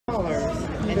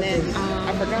And then I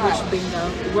forgot. Which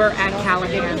bingo? We're at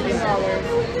Callahan.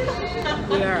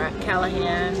 We are at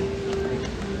Callahan.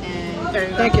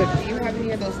 And Thank you. do you have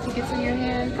any of those tickets in your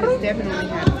hand? Because Devin only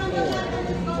had 4.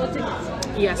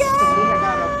 Yes.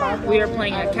 We are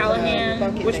playing at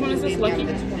Callahan. Which one is this? Lucky?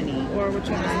 Or which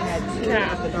one is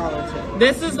this?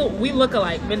 This is we look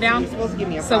alike. Been down.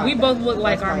 So we both look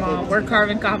like our mom. We're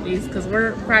carbon copies because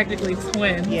we're practically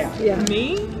twins. Yeah.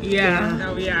 Me? Yeah.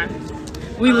 No, we are.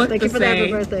 We look Thank the you for the happy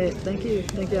same. birthday. Thank you.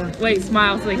 Thank you. Wait,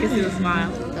 smile so they can see the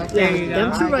smile. There you go.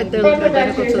 Them two right there look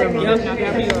identical to their mom. That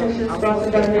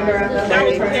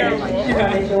was terrible.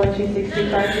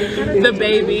 The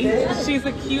baby. She's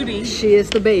a cutie. She is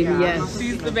the baby, yes.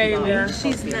 She's the baby.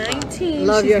 She's 19.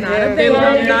 Love your hair.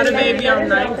 I'm not a baby. I'm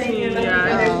 19.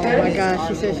 Yeah. Oh my gosh,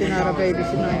 she said she's not a baby,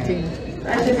 she's 19. I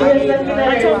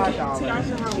told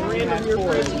Tiasha how random your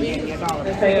friends be.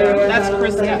 That's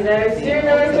Krista.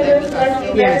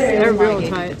 Yes, they're real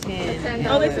tight.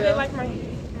 Oh, they said they like my.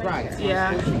 Right.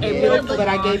 Yeah. But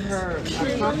I gave her a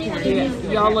popcorn. Yeah.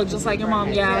 Y'all look just like your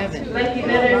mom. Yeah. Lucky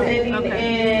letters ending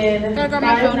in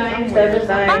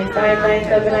 5979.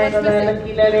 5979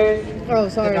 lucky letters. Oh,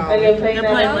 sorry. You're playing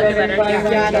They're playing lucky letters. Yeah.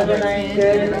 5979.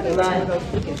 Good. Those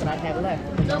tickets that I have left.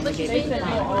 No, but she said that.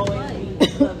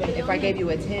 If I gave you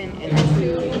a 10 and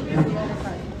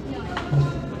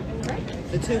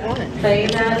the two won.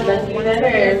 Playing that lucky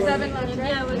letters.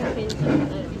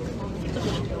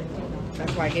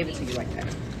 That's why I gave it to you like that.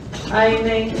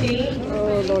 I-19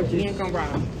 Oh, Lord You Jesus. ain't gonna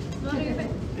rob.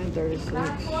 And 36.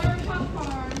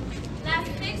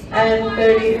 and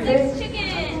 36.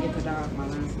 Get the dog my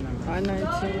last number.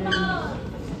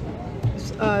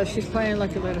 I-19. She's playing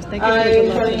lucky letters. Thank you for the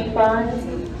lucky.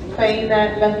 I-25 playing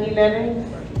that lucky letters.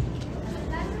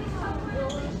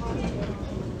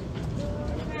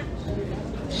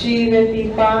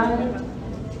 G55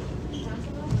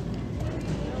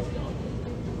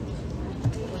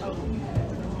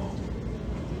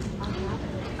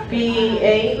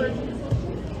 B8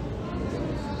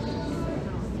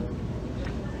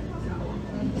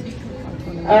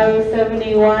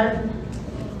 O71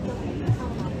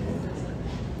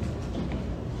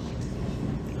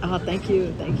 Oh, thank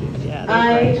you. Thank you. Yeah.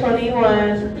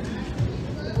 I-21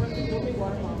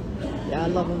 Yeah, I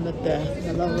love them to death.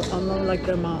 I love them like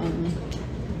their mom.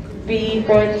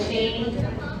 B14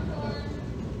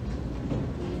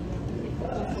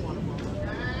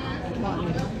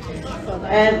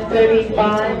 and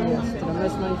 35 Did I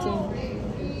miss 19?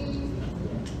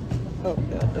 Oh,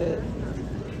 yeah, I did.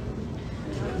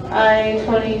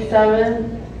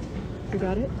 I-27 You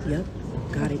got it? Yep,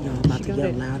 got it, y'all. About to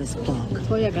yell loud as fuck.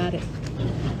 Toya got it.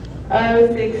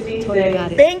 O66 Toya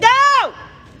got it. Bingo!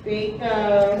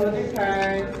 Bingo, hold your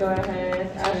cards, go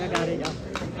ahead. Toya got it, y'all.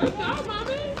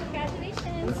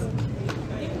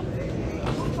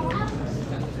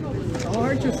 Don't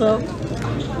hurt yourself.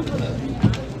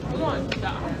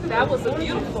 That was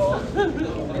beautiful.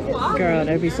 Girl,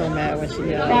 they'd be so mad when she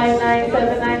yells.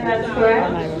 5979, that's I'm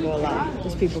correct. not even gonna lie.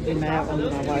 These people be mad when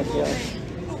my wife yells.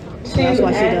 That's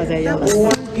why she does that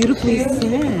yelling. Beautifully said.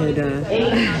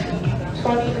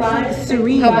 25.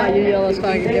 Serene. How about you yell as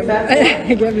far as get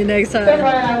me, get me next time?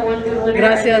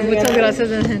 Gracias, muchas gracias.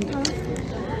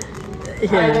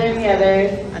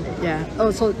 Yeah. Yeah. Oh,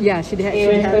 so yeah, she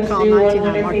had called 19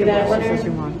 on market, but she said she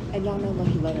won. And y'all know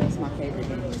Lucky Letter is my favorite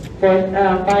game.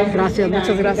 Gracias,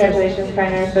 muchas gracias. Congratulations,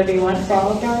 partner. 31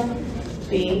 qualified.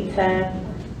 B10.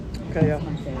 Okay, yo.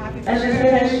 And just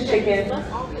finish chicken.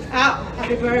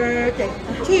 Happy birthday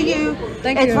to you.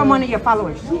 Thank It's you. from one of your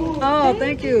followers. Oh,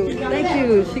 thank you. Thank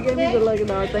you. She gave me the lucky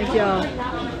dog. Thank y'all.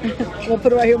 I'm gonna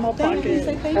put it right here in my pocket.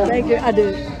 Thank you. I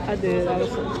did. I was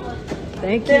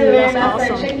thank you. That's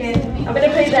awesome. Chicken. I'm gonna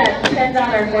play that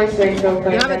 $10 horse race real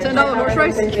quick. You have a $10 horse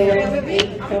race? Computer.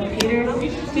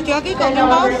 Did y'all get golden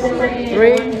balls? 3,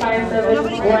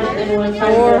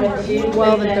 4,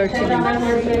 12, and 13.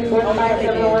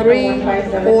 3,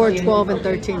 4, 12, and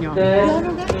 13, y'all.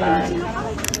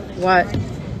 What?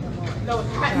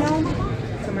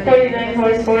 49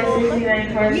 horse,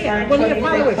 69 horse, 9, 26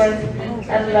 horse,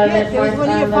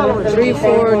 11 horse, 3,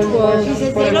 4, 12. She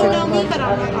says they don't know me, but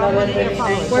I'm one of your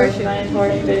followers. Where is she? 9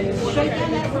 horse,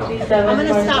 57 I'm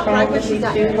gonna stop right where she's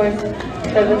at. 2 horse,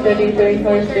 733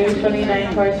 horse,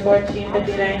 29 horse, 14,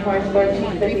 59 horse,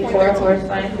 14, 54 horse,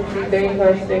 9, 63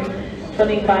 horse, 6,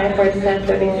 25 horse, 10,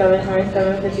 37 horse,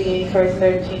 7, 58 horse,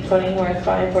 13, 20 horse,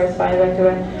 5 horse, 5 back to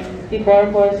back, 54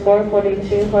 horse, 4,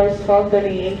 42 horse, 12,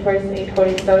 38 horse, 8,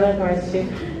 47 horse, 2,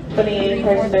 28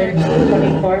 horse, 13,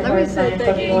 24 horse, 9,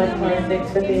 21 horse,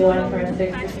 6, 51 horse,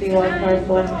 6, 61 horse,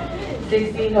 1,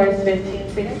 60 horse, 15,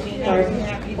 16 horse,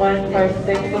 1 horse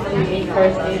 6, 58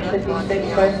 horse 8,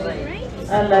 56 horse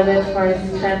 11 horse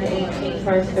 10, 18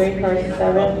 horse 3, horse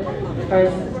 7,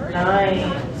 horse 9.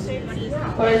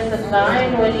 Horse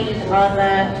 9 winning on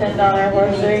that $10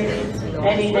 horse race,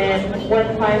 ending in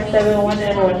 1571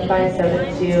 and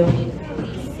 1572.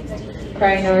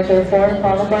 Crying number 4,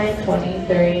 followed by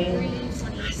 23.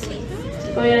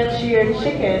 Going on to your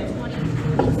chicken.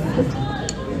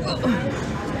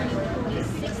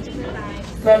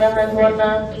 Luna has one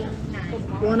now.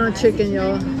 One on chicken,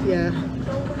 y'all. Yeah.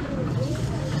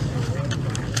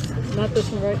 Not this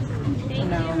one, right?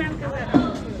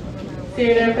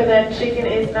 Theater for that chicken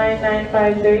is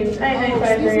 9953.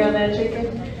 9953 on that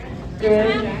chicken.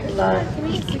 Good luck.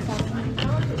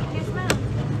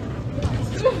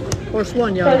 Horse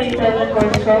 1, y'all. 27,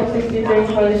 horse 12, 63,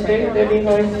 horse 3, 30,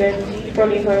 horse 15,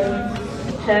 40, horse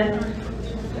 10.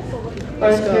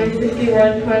 Horse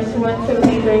 361, horse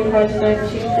 173, horse 13,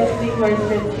 60, horse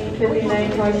 15,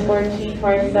 59, horse 14,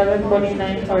 horse 7,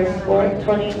 49, horse 4,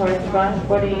 20, horse 5,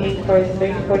 48, horse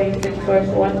 3, 46, horse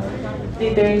 1,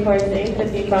 53, horse 8,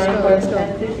 55, horse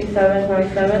 10, 67,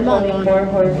 horse 7, 24,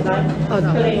 horse 9,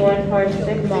 21, horse 6,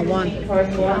 16,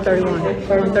 horse 1, 36,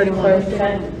 horse 6, horse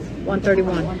 10,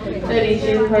 131.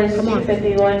 32, horse 2,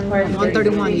 51, horse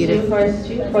 131, 32, horse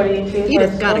 2, 42, Edith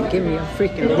horse gotta 4, give me a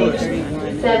freaking horse.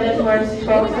 7, horse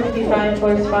 12, 55,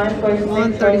 horse 5, horse 6,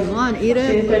 131,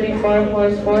 Edith. 234,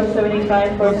 horse 4,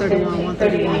 75, horse 15,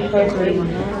 38, horse 8,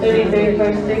 33,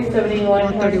 horse 6,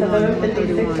 71, horse 11,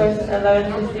 56, horse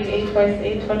 11, 68, horse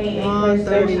 8, 28, horse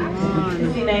 30,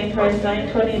 69, horse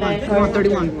 9, 29, horse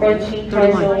 14, horse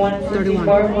 1,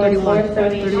 64, horse 4,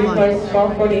 72, horse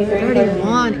 12, 43, horse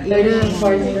 13,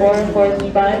 horse 4, horse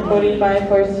 5, 45,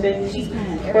 horse 15,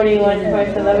 41,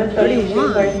 horse 11,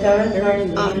 32, horse 7, horse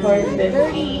 8, horse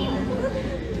 15.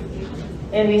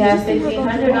 And we have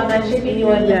 1,600 on that chicken. You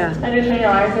won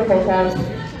 $120 for full tab.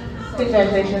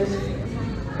 Congratulations.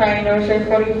 Crying Orchard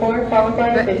 44, followed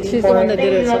by 54. She's the one that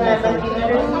did it. Thank you on that lucky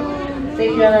letter.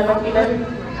 Thank you on that lucky letter.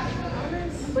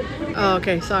 Oh,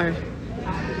 okay, sorry.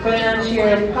 Going on to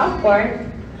your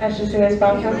popcorn. That's just who has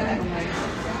popcorn.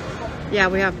 Yeah,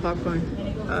 we have popcorn.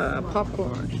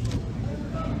 Popcorn.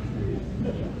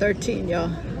 13,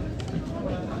 y'all.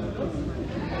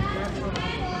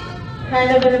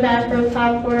 Hand over the back for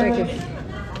popcorn. Thank you.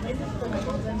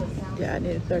 Yeah, I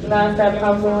need 30. Last that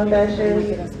popcorn with that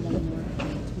shoes.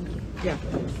 Yeah.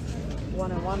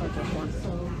 One and one or just one? Just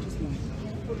one.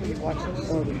 Will you watch it?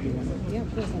 Or will you want it? Yeah, of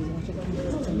course I'm watching it.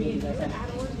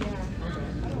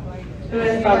 Who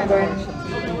has popcorn?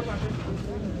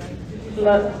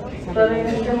 Loving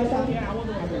this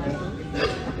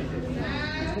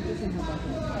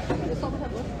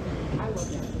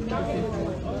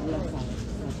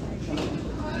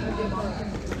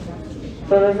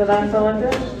So was the last one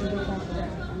there?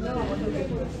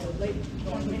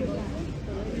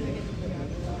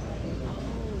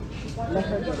 Let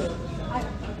her get it.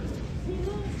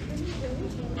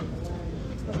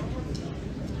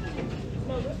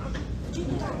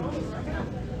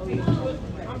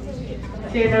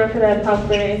 So your number for that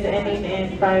popcorn is ending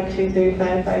in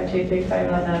 5235,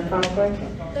 5235 on that popcorn.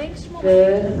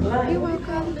 Good luck. You're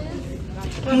welcome.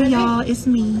 Hey y'all, it's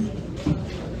me.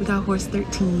 We got horse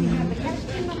 13.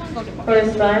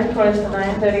 Horse 5, horse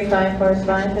 9, 35, horse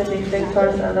 5, 56,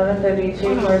 horse 11,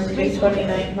 32, horse 3,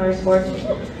 29, horse 14.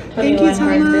 Thank you,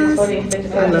 Thomas.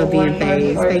 46, I love being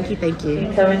phased. Thank you, thank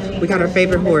you. We got our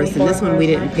favorite horse, and this one we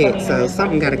didn't pick, so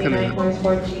something got to come out.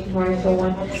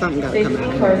 Something got to come out.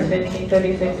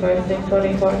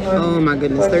 Oh my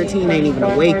goodness, 13 ain't even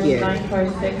awake yet.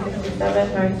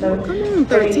 Come on,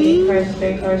 13. They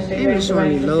been showing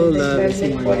me low love this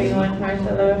morning.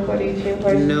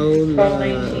 No love.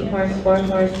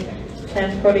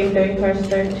 10, 43, horse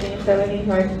 13, 70,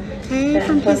 horse Hey, 10,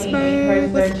 from 28, Pittsburgh, horse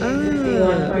what's 13,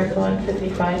 61, up? horse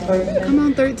 155, horse 10, Come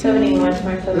on, 13. 71,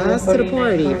 horse 11, Last to the 49,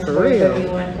 party, horse for 4, real.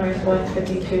 31, horse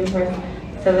 152, horse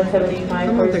 775, Come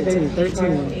on, horse 13,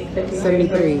 13, 13,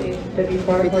 73,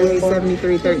 74, horse 4,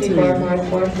 73, 13. 64, horse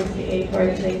 4, 68,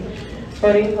 horse 8,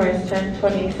 40, horse 10,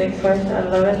 26, horse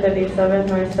 11, 37,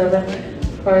 horse 7,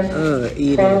 horse 12,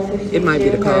 Edith. It might be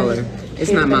the caller. It's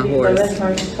not my horse. It's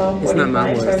not my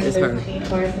horse. It's her.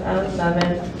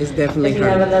 It's definitely her.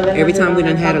 Every time we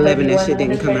done had 11, that shit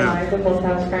didn't come out.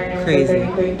 Crazy.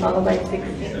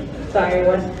 Sorry,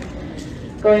 one.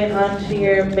 Going on to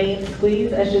your main squeeze.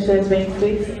 That's just says main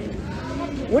squeeze.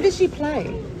 What did she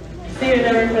play? So your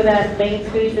number for that main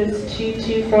squeeze is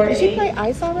 2248. Did she play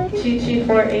ice already?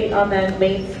 2248 on that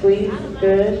main squeeze.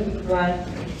 Good. One.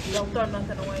 Don't throw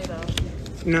nothing away though.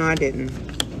 No, I didn't.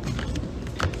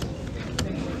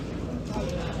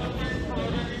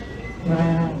 Hey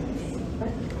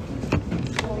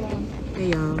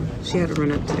y'all, she had to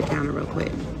run up to the counter real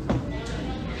quick.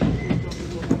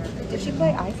 Did she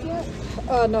play ice yet?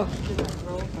 No.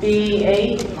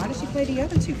 B8 Why did she play the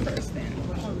other two first then?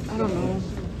 I don't know.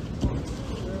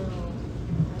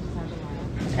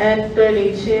 and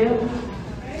 32.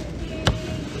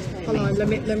 Hold on, let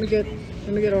me get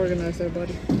organized,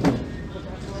 everybody.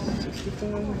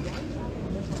 65.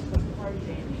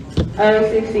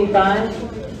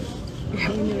 65. Yeah,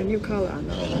 we need a new color. I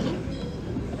know.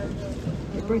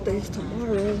 Your birthday is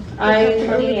tomorrow. I Happy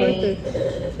 28.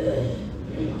 birthday.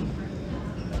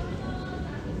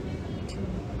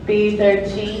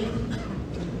 B13.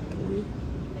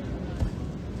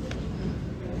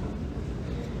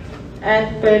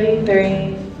 And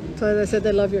 33. So they said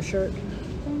they love your shirt.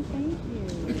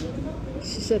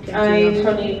 She said thank I you.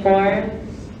 24.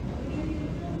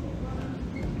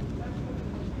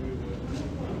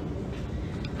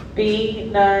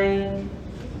 B9.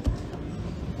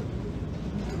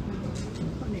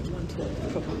 I need 112 to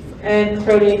come out first. And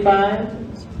 35.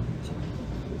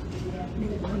 I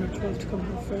need 112 to come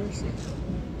out first.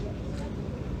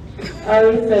 I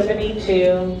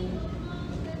 72.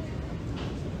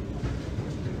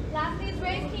 Last is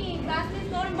Race King. Last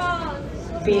is Northern Balls.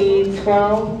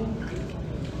 B12.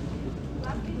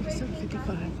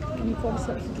 47.55. I need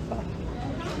 47.55.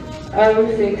 I Oh my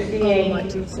 68.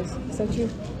 Jesus. Is that you?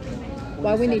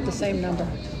 Why we need the same number?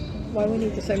 Why we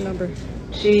need the same number?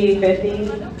 G50.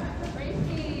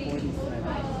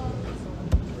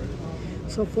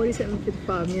 So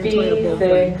 47.55. Me and Toya both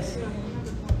win. B6.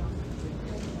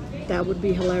 That would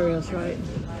be hilarious, right?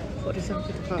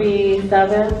 47.55.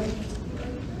 B7.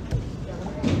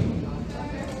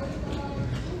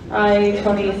 I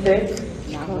 26.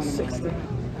 Oh, 60. Is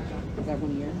that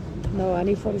 1 year? No, I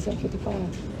need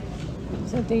 47.55.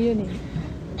 Same thing you need.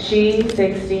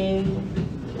 G60.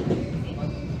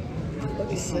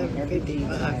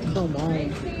 47.55. Come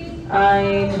on.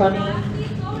 I 20.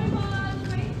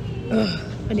 Ugh,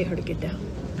 I need her to get down.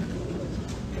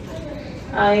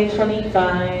 I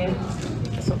 25.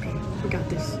 It's okay. We got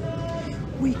this.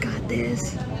 We got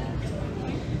this.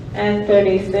 And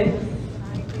 36.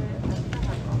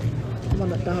 I'm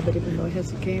gonna dab it even though it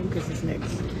hasn't came because it's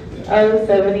next. I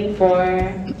 74.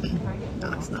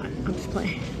 No, it's not. I'm just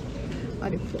playing. I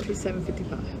did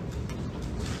 47.55.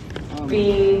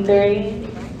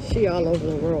 B3. She all over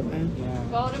the world, man.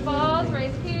 Golden Balls.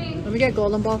 Race King. Let me get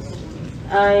golden balls.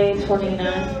 I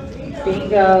 29.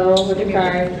 Bingo with the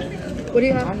card. What do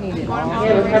you I have? need it You all.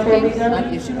 have a couple of bingo?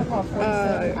 It should have bought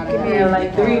 47. give I'd me- have Yeah,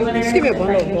 like 3 winners. Just give me a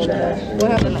bundle of golden balls.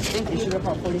 What happened? it should have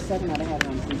bought 47. I'd have had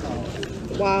one since all.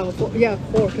 Wow. Yeah,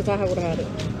 4 because I would have had it.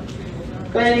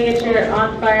 Go ahead and get your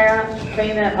on fire,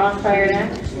 playing that on fire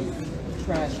next.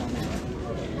 Trash on that.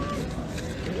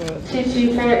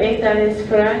 2248, that is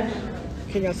correct.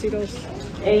 Can y'all see those?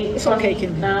 8, It's okay,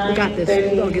 Kim. We got this.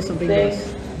 We're gonna get some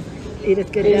bingos.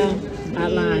 Edith, get down.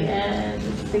 Not lying. And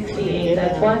 68,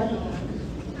 that's one.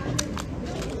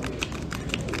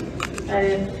 I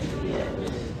didn't see it.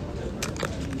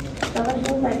 How much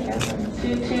was that, Catherine?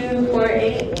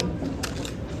 2248.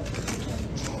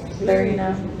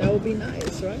 39. That would be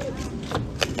nice, right?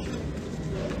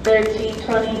 13,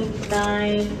 29,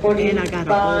 And I got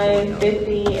a whole 45, bottle.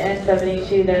 50, and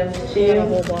 72, that's Got a 2.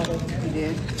 whole bottle. You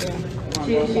did?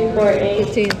 2248,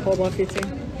 15. Whole bottle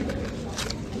 15.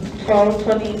 12,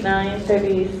 29,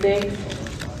 36,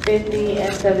 50,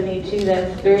 and 72,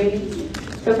 that's 3.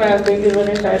 So far, 3 good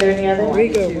winners. Are there any others? 3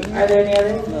 good winners. Are there any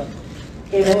others?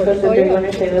 Okay, let's put the Oh, 3 yeah.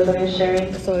 winners, say those winners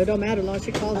sharing. So it don't matter as long as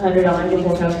she calls me. $100 in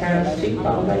full house crowns, 2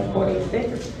 followed by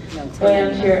 46. Going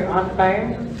on to your on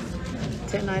fire.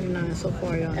 $10.99 so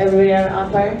far, y'all. Everybody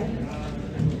on fire?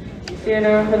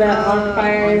 Theodore for that on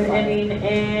fire is ending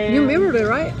in. You mirrored it,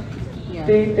 right?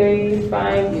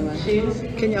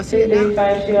 3352. Can y'all see it now?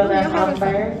 3352 on Oh, that y'all have on it.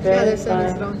 fire. Yeah, they're That's saying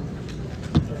it's fine. on.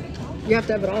 You have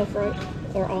to have it off, right?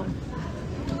 Or on?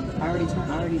 I already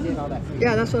did all that for you.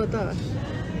 Yeah, that's what I thought.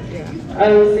 Yeah.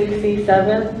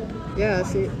 067. Yeah, I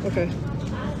see. Okay.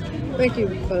 Thank you,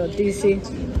 DC.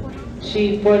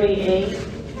 Sheet 48.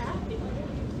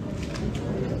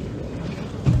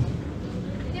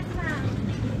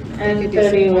 And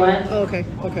 31. Oh, okay,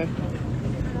 okay.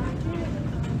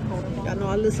 I know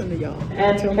I listen to y'all.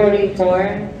 And Tell me-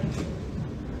 44.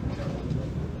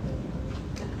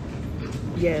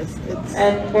 Yes, it's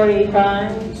And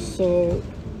 45. so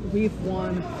we've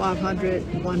won 500,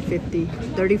 150,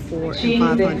 34, and Sheet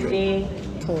 500 60.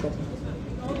 total.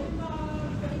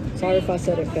 Sorry if I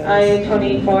said it fast. I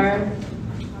 24.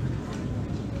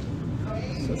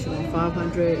 So she won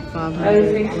 500, 500, I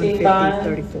was 150, 65.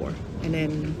 34, and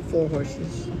then 4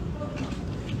 horses.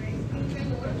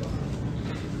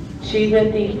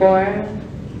 G54,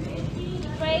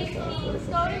 Race King,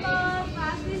 Story Ball.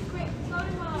 Last is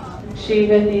Story Ball.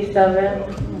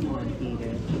 G57,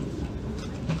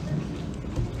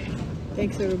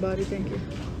 Thanks, everybody. Thank you.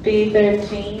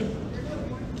 B13,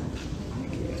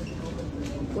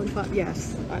 45.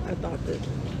 Yes, I thought that.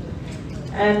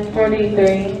 and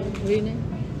 43, What do you name?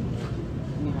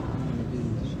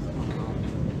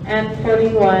 and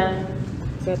 41,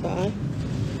 Is that the I?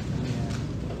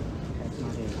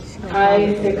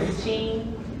 I16,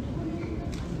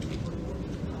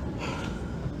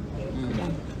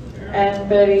 and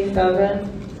 37,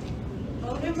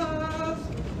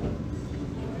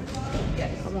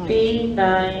 Come on.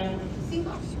 B9,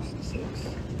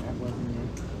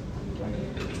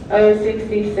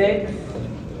 O66,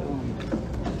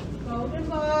 Golden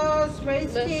balls,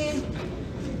 race team.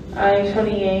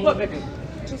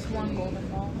 I28, Just one golden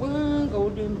ball. One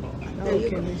golden ball. Okay,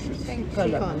 Mrs. She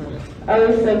calling it.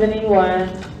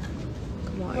 O71,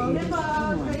 Come on, Edith.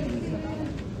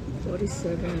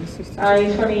 47 and 62.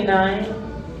 I29,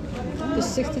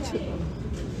 Just 62.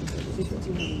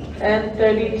 and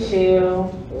 32,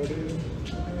 40.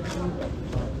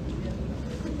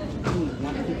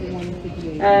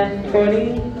 and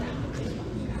 40,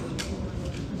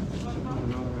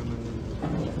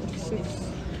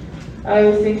 6.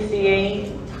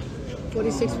 O68,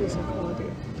 46 was a quality.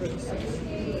 36.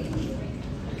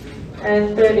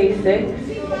 and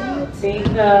 36.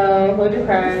 Bingo, hold your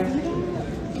cards.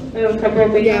 We have a couple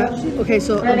of Yeah, bingos. okay,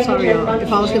 so I'm sorry, y'all.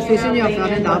 If I was confusing you, I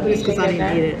felt it out, but it's because I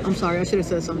didn't need it. I'm sorry, I should have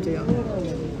said something to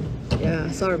y'all.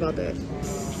 Yeah, sorry about that.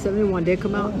 71 did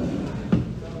come out,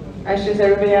 Ashley's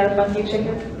everybody had a funky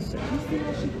chicken?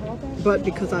 but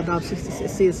because I dialed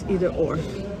 66, see, it's either or.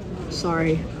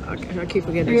 Sorry, I keep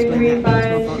forgetting to explain that.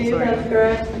 That's my fault, 3352, that's sorry.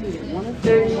 correct.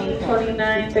 13,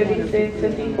 29, 36,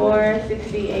 54,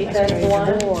 68, that's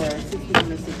one.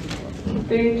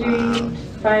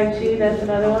 3352, that's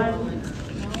another one.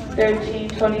 13,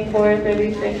 24,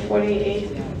 36, 48,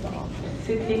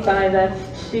 65,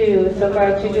 that's two. So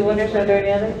far, two winners. Are there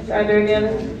any others? Are there any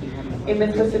others? A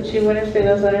Miss List of two winners, pay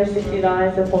those winners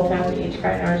 $60 and full time for each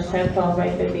card. Ours 10, 12 by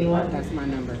 51. That's my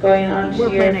number. Going on to We're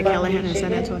your playing at Callahan funky in San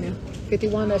chicken. Antonio.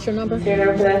 51, that's your number? So your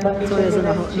number for that funky So it's in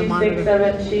chicken the is in the monitor.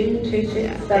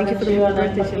 2672, Thank you for the 2672 on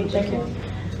that birthday, funky Shannon. Thank you. chicken.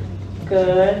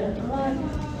 Good.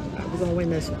 We're gonna win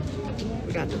this one.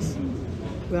 We got this.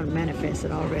 We're gonna manifest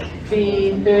it already.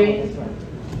 B3,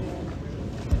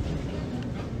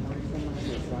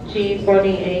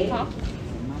 G48,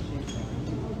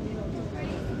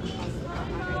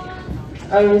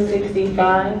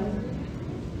 O65,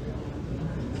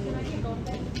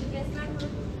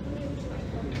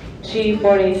 So,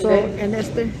 G46, en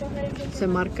este se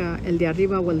marca el de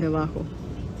arriba o el de abajo.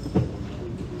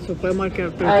 Se puede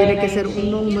marcar, pero tiene que ser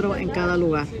un número en cada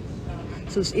lugar.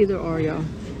 So it's either or, y'all.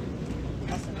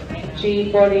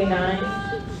 G49,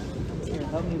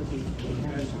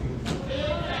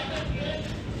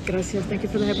 Gracias. Thank you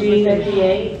for the happy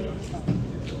birthday. G58,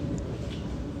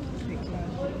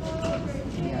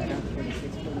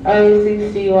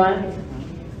 O61,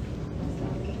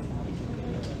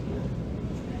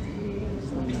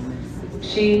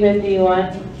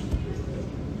 G51,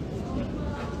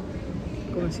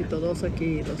 Jovencito, dos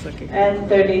aquí, dos aquí. and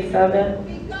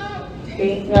 37.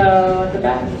 Bingo at the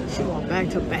back. She went back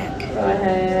to back. Go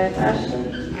ahead,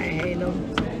 Ashley. I hate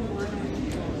them.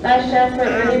 Last chance for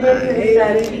early birds is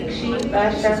that cheat sheet.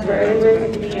 Last chance for early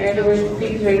birds. If you need early birds,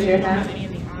 please raise your hand.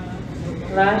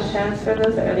 Last chance for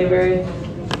those early birds.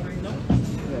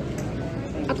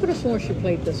 I could have sworn she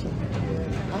played this one.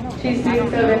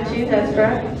 G672, that's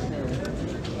correct.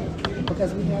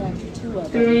 Because we had 2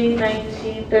 of them. 3,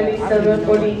 19, 37,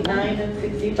 49, and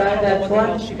 65, that's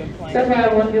one. So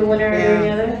far, one good winner. Are there any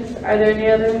others? Are there any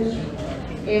others?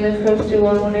 Game is close to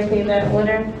one winner. Pay that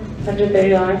winner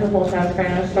 $130 for full house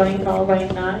crown. Starting followed by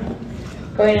 9.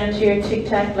 Going on to your Tic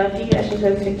Tac Lucky. Ashley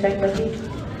says Tic Tac Lucky.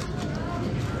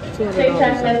 Tic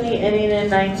Tac $200. Lucky ending in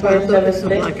So I thought this was a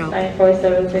 9476. blackout.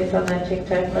 9476 on that Tic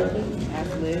Tac Lucky.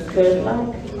 Good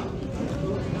luck.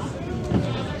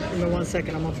 Give me 1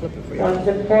 second, I'm gonna flip it for you. 1s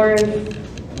and 4s.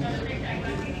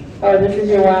 Oh, this is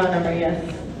your wild number, yes.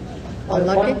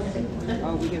 Unlucky?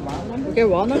 Oh, we get wild one? We get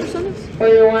walnuts on this? For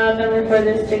your wild number for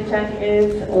this Tic Tac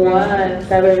is 1.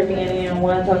 So everything ending in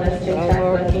 1s on this Tic That was Tac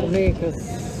horrible for Lucky. me,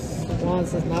 because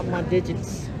ones is not my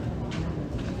digits.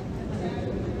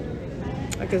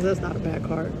 I guess that's not a bad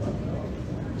card.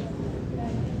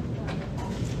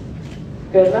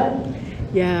 Good luck.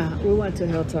 Yeah, we went to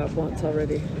Hilltop once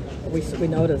already. We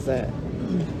noticed that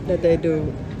they do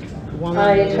one.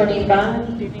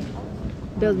 I-25.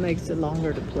 Does makes it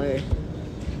longer to play.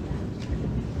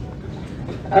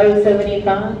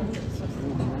 075,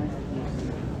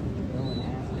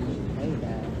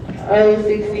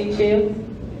 062,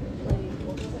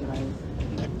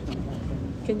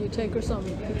 Can you take her some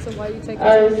pizza while you take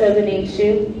her?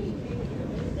 072,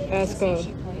 Ask her.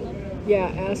 Yeah,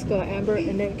 ask Amber,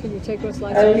 and then can you take her a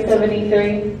slice of pizza?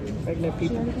 073, Regular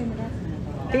pizza.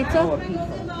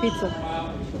 Pizza? Pizza.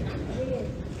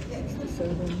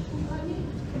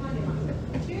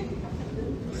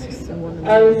 67.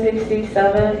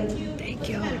 067, Thank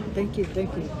you. Thank you.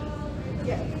 Thank you.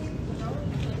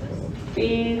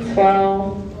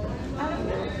 B12,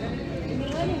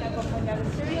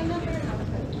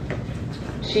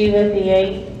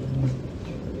 G58,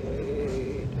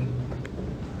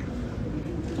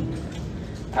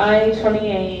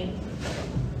 I28,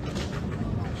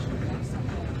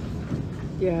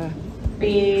 Yeah.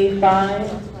 B5,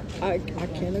 I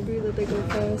can't agree that they go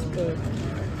fast, but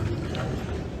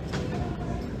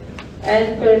I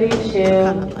kind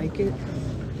N32, of like it.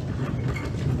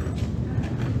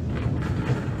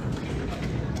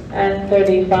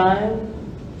 N35,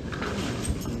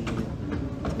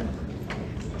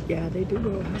 Yeah, they do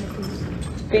go happy.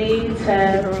 B10,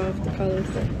 Get her off the colors.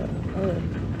 Oh,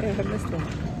 yeah, I missed one.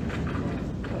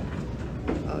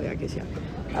 Oh, yeah, I guess, yeah.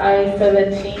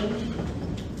 I17,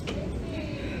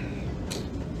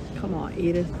 Come on,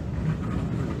 Edith.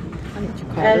 I need to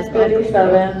call this number.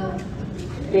 N37,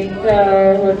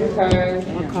 Bingo, with the cards.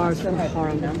 My cards were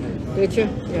horrible. Did you?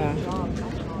 Yeah.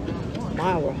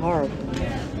 Mine were horrible.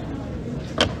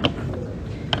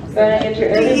 Gonna get your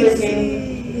early bird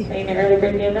game. Ain't your early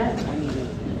bird game that?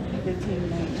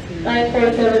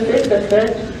 9476, that's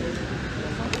good.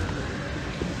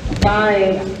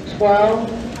 5, 12,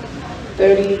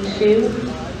 32,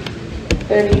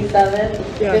 37,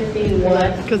 Yeah.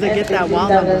 51. Because they get that wild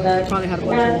number. They probably had a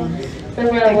bunch of ones. So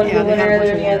we're at one Yeah, they winner. had a Are there bunch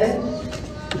any of others?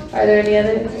 Are there any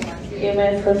others? You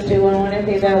might supposed to do one winner.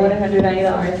 These are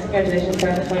 $190. Congratulations,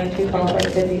 round 22,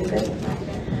 qualified 56.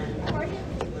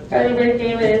 Early bird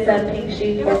game is that pink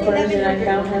sheet, 4 quarters do not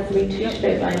count, has to be 2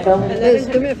 straight lines only. Liz,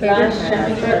 do me a favor. Last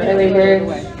chance for early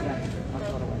birds.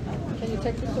 Can you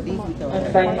take this to the mom?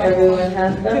 Looks like everyone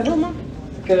has them.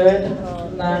 Good.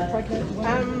 Not.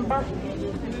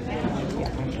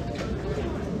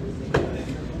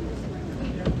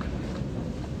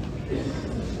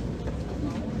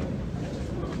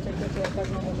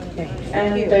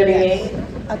 And 38.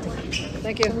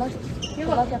 Thank you.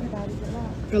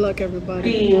 Good luck,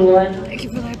 everybody. B1. Thank you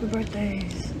for the happy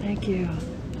birthdays. Thank you.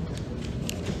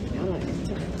 I like it.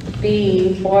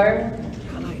 B4.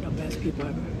 I like the best people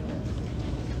ever.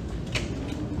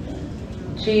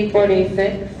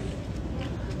 G46.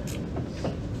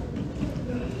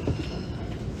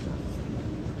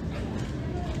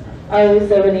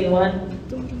 O71.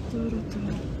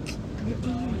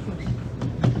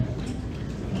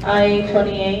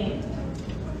 I28.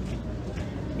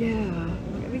 Yeah.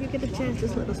 Whenever you get a chance,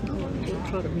 just let us know and we'll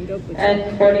try to meet up with you.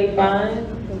 And 45.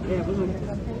 Yeah, we're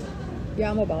gonna. Yeah,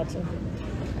 I'm about to.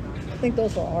 I think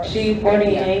those are ours.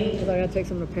 G48. Because I gotta take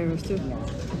some to Paris too.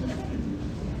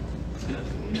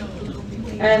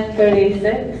 And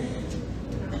 36.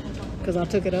 Because I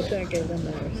took it up there and gave them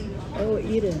theirs. Oh,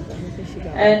 Eden. I don't think she got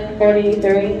it. And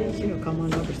 43. She gonna come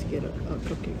on over to get a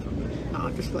cookie from me. No,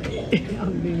 I'm just playing.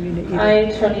 I'm being mean to Eden.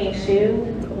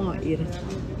 I22. Come on, Eden.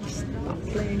 Stop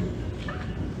playing.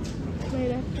 Play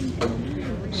that thing.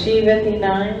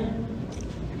 G59.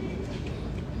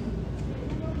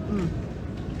 Mm.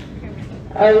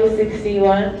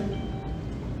 O61.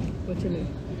 What you need?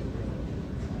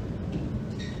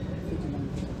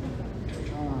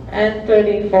 And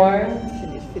 34. She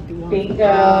needs 51.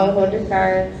 Bingo, hold your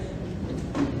cards.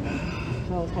 That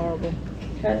was horrible.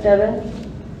 Got Devin?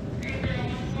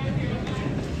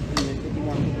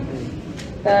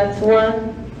 That's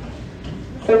one.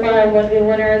 So far, I have one good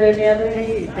winner. Are there any others?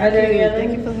 Hey, Are there any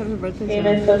thank you for others? having a birthday. Game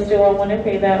is supposed to do one winner,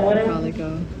 pay that winner. Probably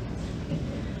go.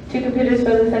 2 computers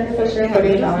for the second session,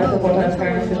 $48. The full time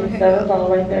current 57, followed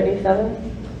by 37.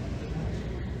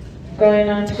 Going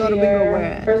on to Go to your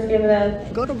Bingowives. first game of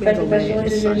that Go to second session, Bingowives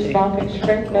which is this your Sunday. small picture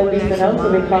trick. No least to know,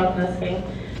 so we call in this game.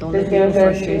 Don't This let game people is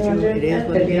worth frustrate you. It is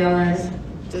what it $250. is.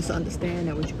 Just understand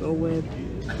that what you go with,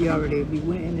 you already be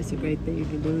winning. It's a great thing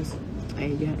if you lose.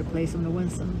 And you have to play some to win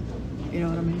some. You know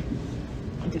what I mean?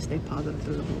 And just stay positive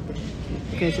through the whole thing.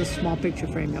 Okay, it's just small picture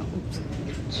frame, y'all. Oops.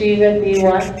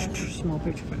 G51. Small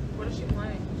picture frame. What is she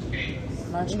playing?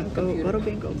 Go to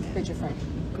bingo, man. Picture frame.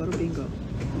 Go to bingo.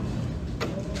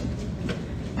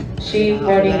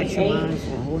 Relax your mind G48.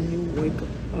 for a whole new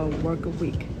work a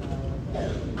week.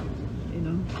 You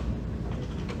know?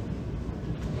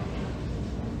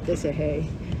 They say, hey.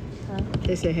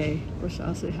 They say hey.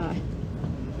 Rashad say hi.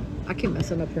 I keep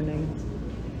messing up her name.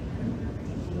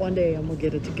 One day I'm gonna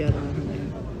get it together on her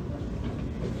name.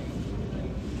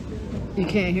 You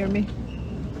can't hear me?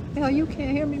 Mel, you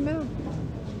can't hear me, Mel.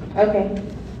 Okay.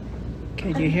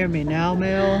 Can you hear me now,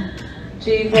 Mel?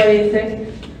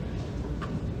 G46.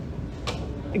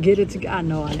 Get it together. I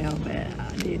know I am, man.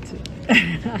 I need to.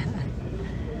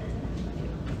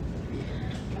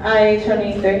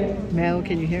 I-23. Mel,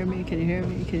 can you hear me? Can you hear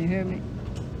me? Can you hear me?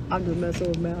 I'm just messing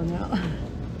with Mel now.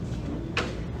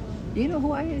 You know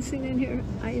who I ain't seen in here?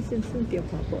 I ain't seen Cynthia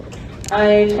pop up.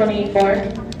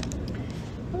 I-24.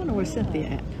 I wonder where Cynthia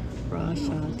at.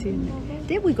 Rashanti.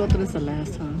 Did we go through this the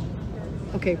last time?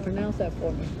 Okay, pronounce that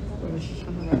for me.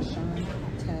 Shantay.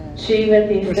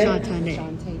 G56. Rashantane.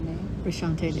 Shantay.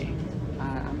 Rashantane.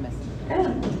 I'm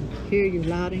messing. Hear you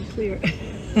loud and clear.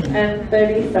 And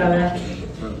 37.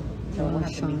 So we'll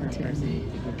have to meet her in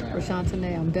person.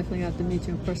 Rashantane, I'm definitely gonna have to meet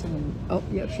you in person. Oh,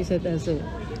 yep, she said that's it.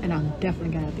 And I'm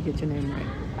definitely gonna have to get your name right.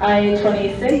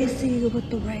 I-26. See you with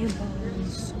the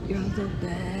rainbows. You're the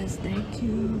best. Thank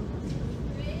you.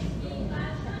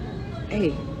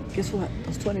 Hey, guess what?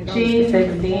 Those $20.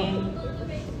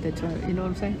 G16. You know what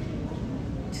I'm saying?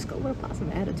 Just go with a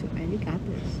positive attitude, man. You got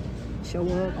this. Show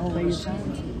up, play your time.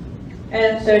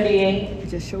 And 38.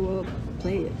 Just show up,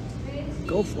 play it.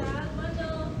 Go for it.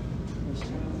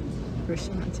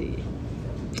 Krishnati.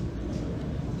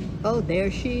 Oh, there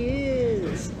she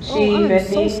is. Oh, I'm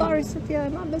so sorry, Cynthia.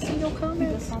 Am I missing your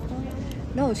comments?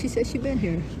 No, she said she been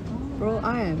here. Bro,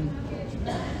 I am.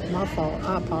 My fault.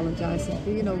 I apologize,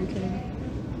 Cynthia. You know we can.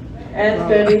 And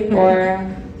 34.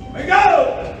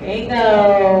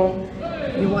 Bingo!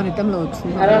 You wanted them little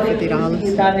I don't think he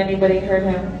 $250. thought anybody heard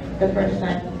him the first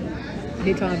time.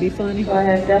 He trying to be funny? Go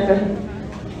ahead, definitely.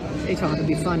 They trying to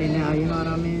be funny now, you know what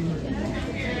I mean?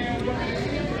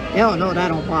 They don't know that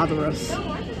don't bother us.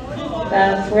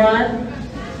 That's one.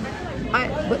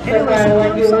 But So anyway, far,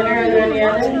 I'm you winner, are sorry, there any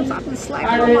others? I've been Are slacking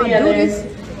on there my any others?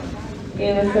 duties.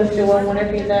 Game is supposed to one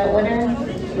winner, be that winner.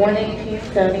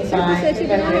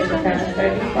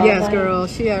 118.75. Yes, girl.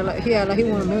 He had like he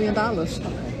won $1 million.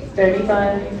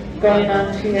 35. Going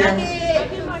on to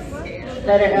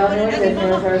letter L.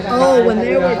 Oh, when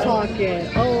they were talking.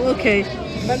 Oh, okay.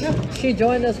 She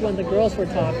joined us when the girls were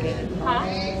talking.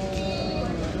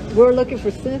 We're looking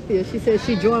for Cynthia. She said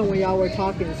she joined when y'all were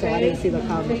talking, so I didn't see the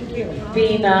comment.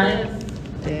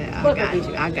 B9. Yeah, I got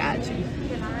you. I got you.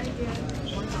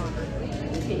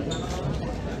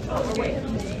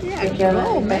 Yeah,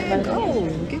 go, man, go.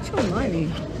 Get your money.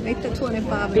 Make the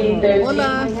 25 and more.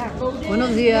 Hola.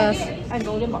 Buenos dias. I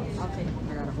got a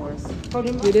horse.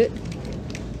 You did?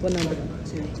 What number?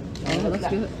 2. Oh, that's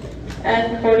good.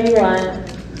 And 41.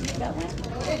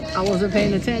 I wasn't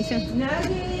paying attention.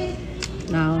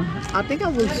 No, I think I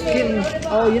was getting.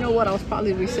 Oh, you know what? I was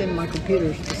probably resetting my computer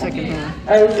the second half.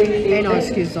 Ain't no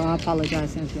excuse, though. I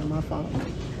apologize, Cynthia. My fault.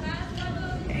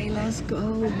 Hey, let's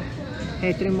go.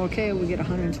 Hey, 3 more K, we get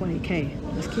 120K.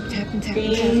 Let's keep tapping.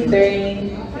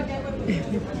 B3.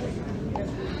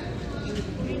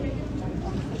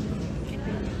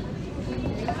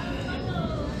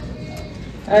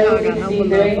 I got number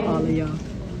love for all of y'all.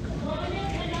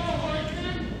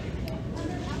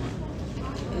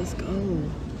 Let's go.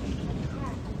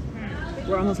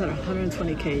 We're almost at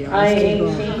 120K, y'all. Let's keep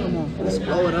going. Come on, let's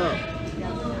blow it up.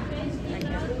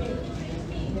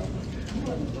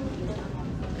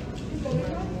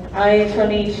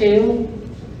 I-22.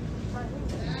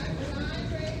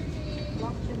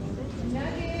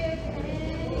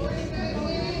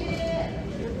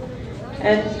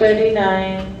 And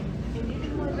 39.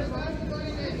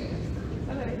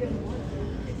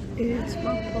 It's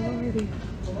my party.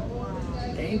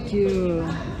 Thank you.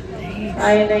 Thanks.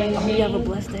 I-19. I hope you have a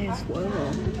blessed day as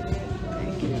well.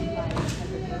 Thank you.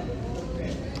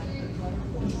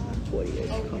 48.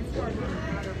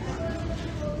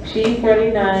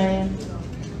 G49.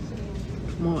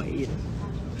 Come on, eat it.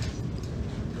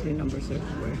 3 numbers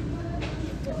everywhere.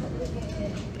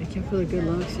 Thank you for the good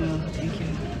looks, y'all. Thank you.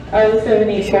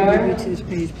 Be sure to I-74. go to this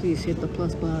page, please hit the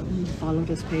plus button, follow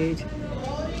this page.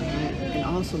 And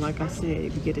also, like I said,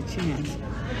 if you get a chance,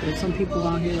 there's some people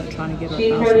out here that are trying to get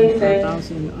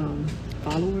 1,000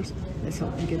 followers. Let's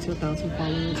help them get to 1,000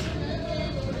 followers.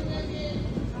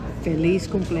 Feliz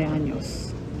cumpleaños.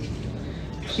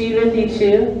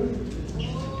 G52.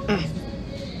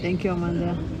 Thank you,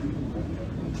 Amanda.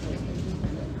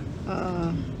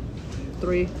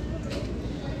 3.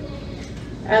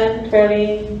 And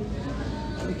 40.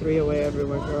 3 away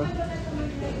everywhere, girl.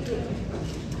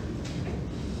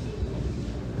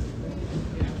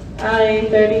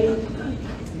 I-30.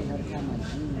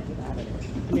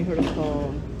 need her to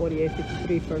call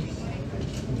 4853 first.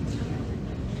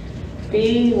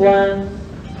 B1.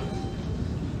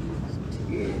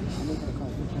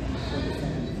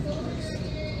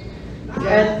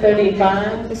 At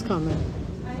 35. It's coming.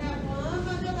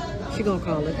 She gonna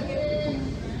call it.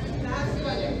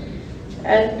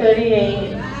 At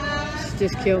 38. She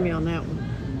just killed me on that one.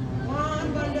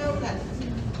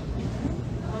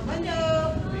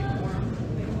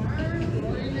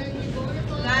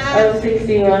 Oh,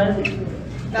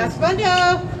 61. Last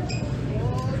bundle.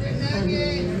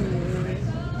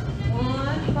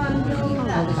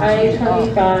 I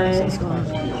 25. It's gone.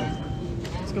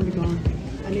 It's gonna be gone.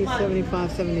 I need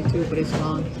 75, 72, but it's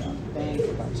gone.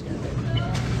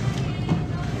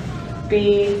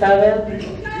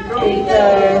 B7.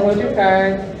 Hold your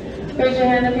card. Raise your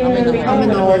hand if you need to be home. I'm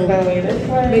gonna work my way this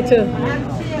way. Me too.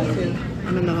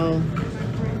 I'm in the hole.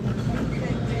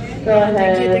 Go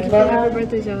ahead. Thank you for happy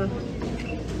birthday, y'all.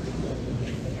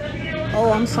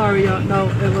 Oh, I'm sorry, y'all. No,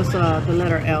 it was the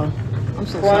letter L. I'm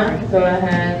so sorry. One. Go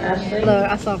ahead, Ashley. Look,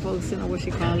 I saw folks saying, what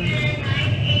she calling?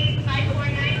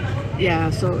 Yeah,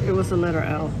 so it was the letter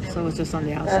L, so it's just on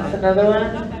the That's outside. another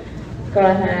one. Go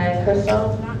ahead,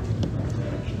 Crystal.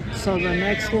 So the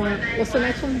next one, what's the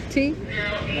next one? T?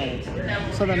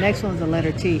 So the next one's the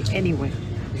letter T anyway.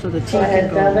 So the T Go ahead,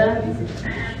 can go Devin.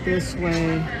 this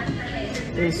way,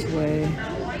 this way,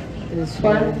 this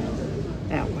One. way,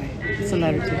 that way. It's a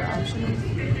letter T.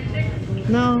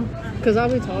 No, because I'll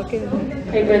be talking.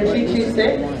 Paper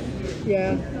 226.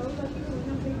 Yeah.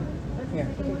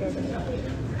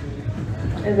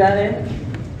 Is that it?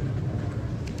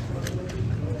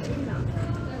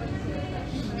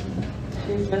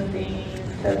 She's missing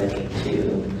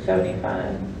 72,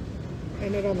 75.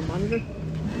 Ain't it on the monitor?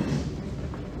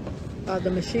 The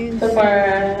machines. So far, I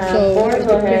have So, 4. it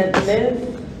Go ahead, depends.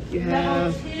 Liz. You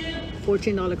have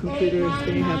 $14 computers,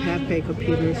 then you have half-pay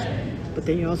computers, but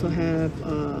then you also have,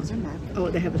 oh,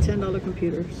 they have a $10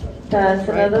 computers, That's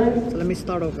right? another. So let me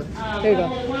start over. There you go.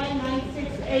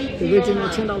 The original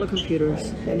 $10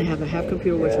 computers, then they have a half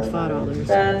computer, which is $5.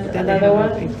 That's Then they another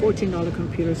have one. a $14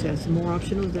 computer, so has more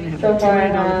optionals. Then they have So a far, I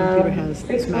 $20 computer, have has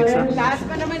 6 max out. winners. Last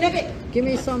bundle, my nugget. Give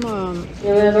me some, You want to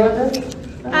order this?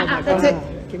 That's it.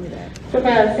 give me that. So far,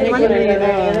 I have 6 winners. Are there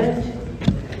any others?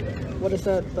 What is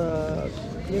that?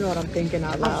 You know what I'm thinking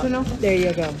out loud. Optional? There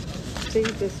you go. See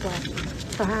this one.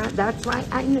 That's why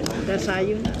I knew. That's how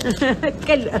you know.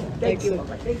 Thank you.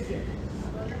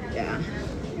 Yeah.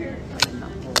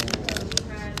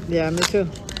 Yeah, me too.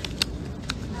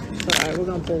 Alright, we're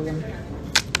gonna pull one.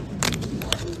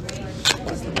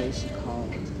 What's the way she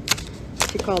called?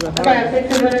 She called it So far, I have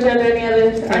hard. 6 winners. Are there any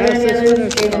others? Are there any 6 others?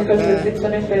 winners. Games Not goes to bad. 6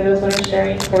 winners. For those winners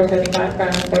sharing 475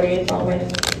 crowns, 48 small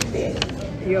wins.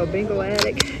 68. You're a bingo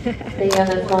addict. Then you have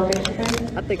that small picture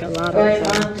card. I think a lot of Going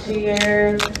them. on to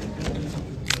your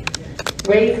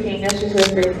Raise King. That's just your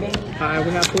Raise King. Alright,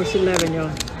 we have course 11,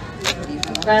 y'all.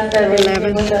 That's that Raise 11.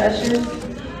 King with the ushers.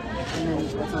 And then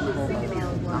what's on the whole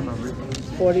I'm a rip.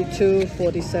 42,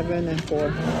 47, and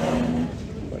 4.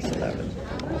 Course 11.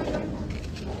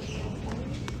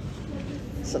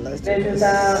 So let's do This is this.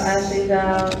 out. Ashley's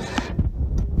out.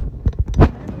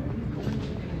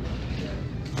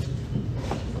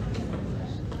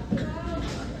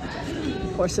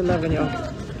 Course 11, y'all.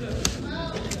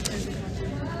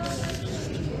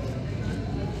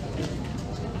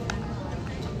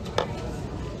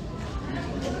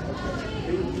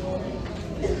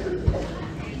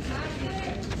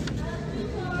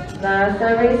 That's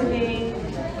that Raise King.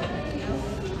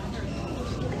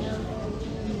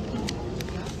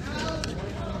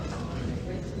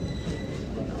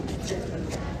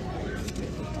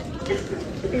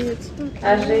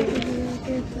 Ashley.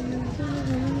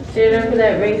 So you remember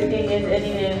that Raise King is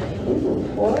ending in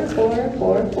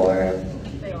 4444.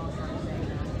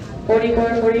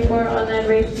 44, 44 on that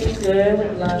Raise King.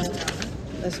 Good luck.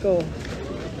 Let's go.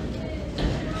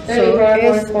 34,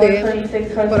 este, 44,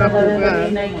 26, horse para 11, jugar,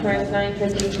 39, horse 9,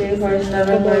 52, horse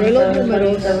 7, como ve los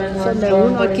números, son de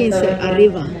 1 a 15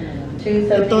 arriba.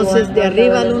 Entonces, de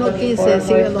arriba al 1.15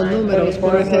 siguen los números.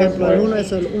 Por ejemplo, el 1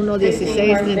 es el 1,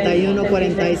 16, 31,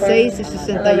 46 y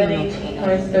 61.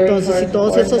 Entonces, si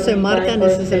todos esos se marcan,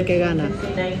 ese es el que gana.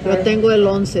 Yo tengo el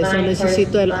 11, so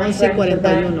necesito el 11 y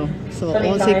 41. So,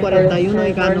 11 y 41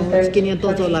 y gano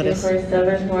 $500.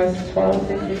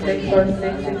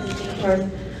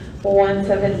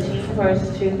 117, horse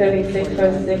 236,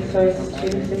 horse 6, horse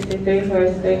 263,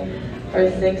 horse 3,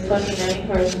 horse 6, 29,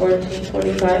 horse 14,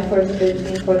 45, horse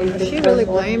 15, 46, Is she really horse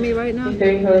 1, playing me right now?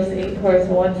 3, horse 8, horse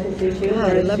 162, God,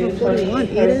 horse 11:41, 228,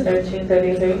 horse Edith. 13,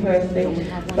 33, horse 3,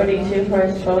 42,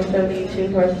 horse 12,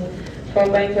 72, horse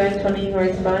 12 by 12, 20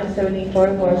 horse 5, 74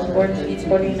 horse 14,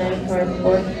 49 horse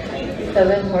 4,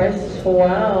 7 horse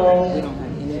 12. We don't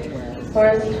have any 12.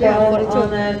 Horse 12 Yeah, 42. on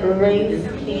that race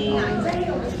king.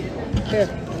 Here.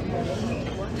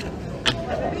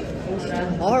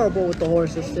 Horrible with the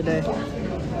horses today.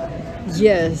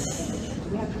 Yes.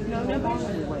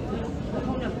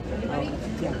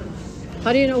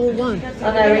 How do you know who won? On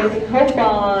that racing hope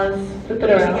balls, flip it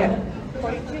around.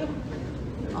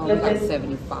 Oh, we got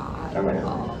 75. Around.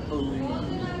 Oh, boo.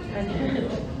 I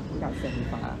can't We got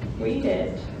 75. read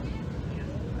it.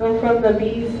 Go from the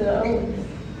B's to the O's.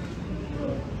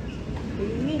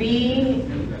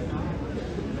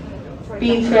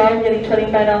 B12 getting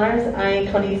 $25, I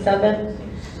 27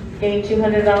 getting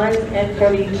 $200, and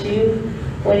 42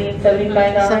 winning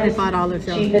 $75. $75, G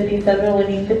y'all. 57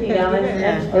 winning $50,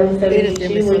 and O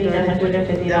 72 winning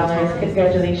 $150.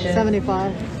 Congratulations.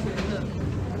 75.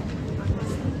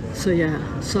 So yeah,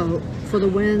 so for the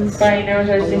wins, Starting numbers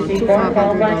I are won two 64,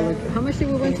 call back. $500. How much did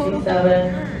we win total?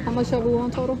 67. How much have we won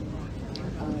total?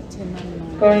 1099.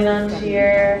 Going on to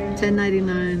your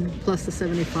 $10.99 plus the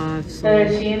 75. So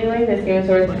another G anyway. This game is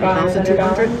worth $500.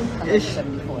 $1,200 ish.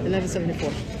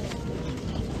 $11.74.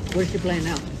 Where's she playing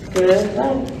now? Good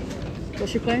luck.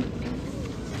 What's she playing?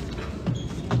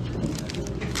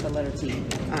 The letter T.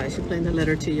 Alright, she's playing the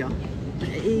letter T, y'all.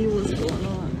 Hey, what's going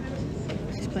on?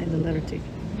 She's playing the letter T.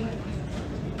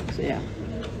 So yeah.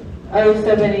 O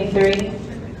 73.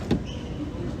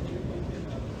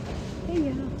 Hey,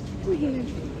 y'all. We're here.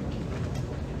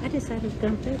 I decided to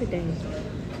come play today.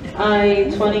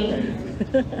 I 20.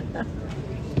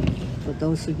 For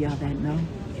those of y'all that know,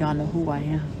 y'all know who I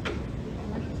am.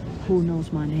 Who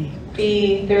knows my name?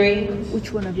 B3.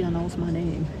 Which one of y'all knows my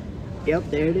name? Yep,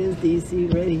 there it is,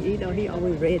 DC, ready. You know, he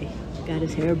always ready. Got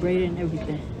his hair braided and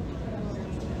everything.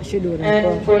 I should do it as And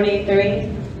well. 43.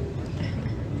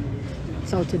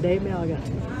 So today, man, I got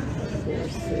 2, 4,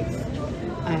 6.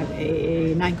 I have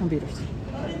 9 computers.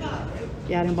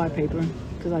 Yeah, I didn't buy paper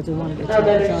because I just wanted to No, chat with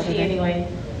better y'all G today. anyway.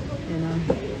 You know,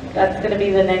 That's going to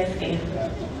be the next game.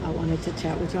 I wanted to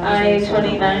chat with y'all. I today, so I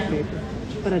didn't buy 29. paper.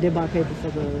 But I did buy paper for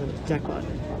the jackpot.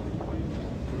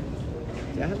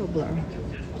 Yeah, I have a blur.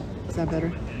 Is that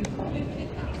better?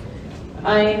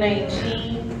 I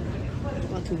 19.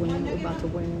 About to win. We're about to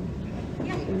win.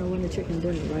 You know, win the chicken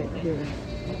dinner right here.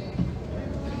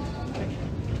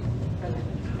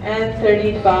 And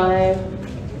 35.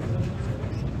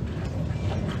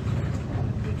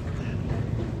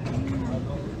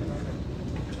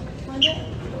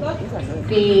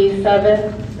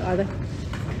 B7. Are they?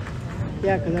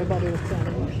 Yeah, because everybody was saying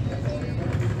it.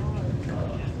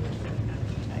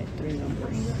 Alright, 3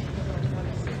 numbers.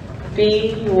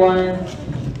 B1.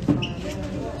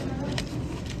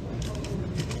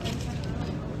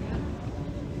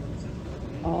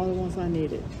 All the ones I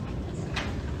needed.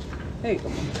 Hey,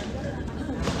 come on.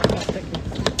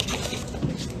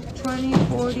 20,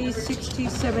 40, 60,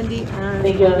 70, and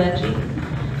Thank you on that G.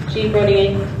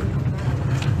 G48.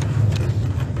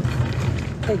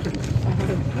 Thank you.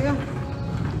 yeah.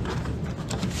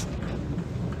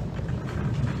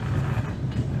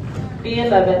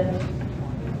 B11.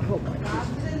 Oh my God.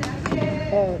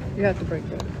 Oh, you have to break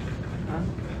that.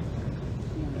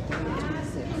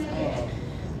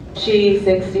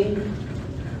 G60.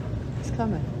 It's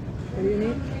coming. What do you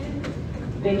need?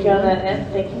 Thank you on that N.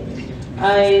 Thank you.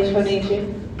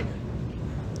 I22.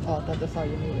 Oh, I thought that's all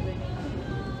you needed.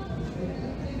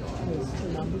 There's 2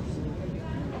 numbers.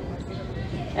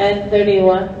 And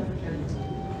 31.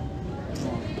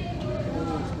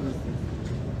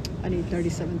 I need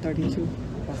 37, 32.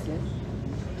 What's this?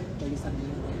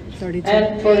 37. 32.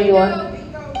 And 41.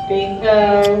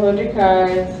 Bingo. Hold your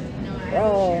cards.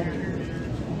 Oh,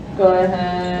 Go I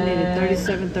ahead. needed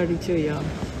 37, 32, y'all.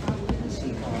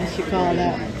 And she called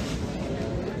that.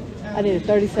 I needed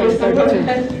 37,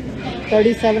 32.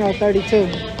 37 or 32.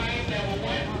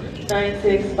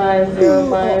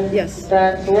 96505. Yes.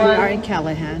 That's We are in one.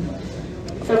 Callahan.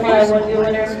 So far, one good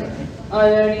winner. Are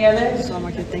there any others? So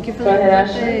much. Thank you for Go the ahead,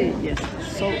 birthday. Yes.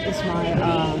 So it's my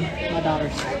my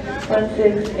daughter's.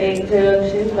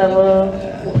 16802. Level.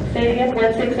 Say it again.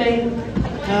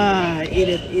 16820. Eat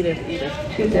it.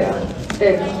 There you go.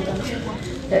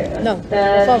 There you go. No, That's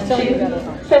that's all I'm telling you two. about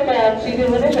it. So far, 2 good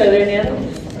winners. Are there any others?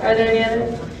 Are there any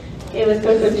others? It was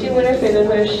supposed to be 2 winners. So those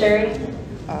are Sherry.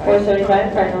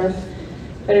 475. Finalist.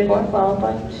 34. Followed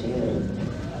by 2.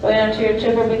 Going on to your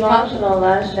triple bingo optional.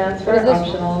 Last chance for What is this?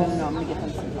 optionals. No, I'm gonna get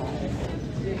them some.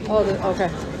 Oh, okay.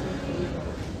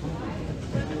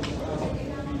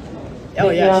 Oh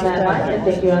Thank you yeah, on she's that line, and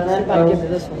thank you on that about to give me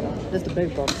vote. this one. This is the big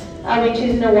box. Are we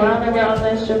choosing a 1 on the round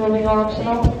list triple bingo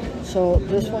optional? So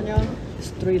this one, y'all, It's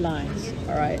 3 lines.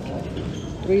 All right.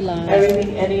 3 lines.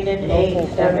 Everything ending in No 8. full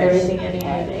Step corners. everything ending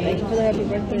in Thank 8. you for the happy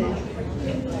birthday.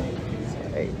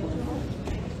 So 8.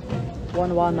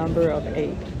 One wild number of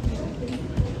 8.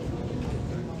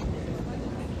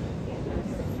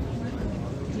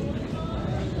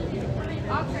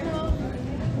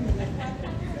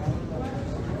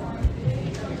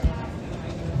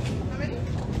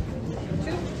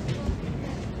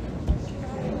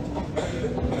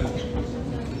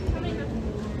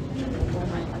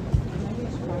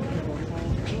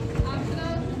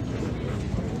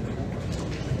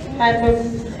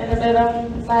 Handbooks in the middle.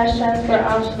 Last chance for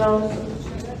optionals.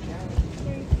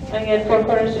 Again, 4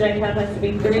 corners student count has to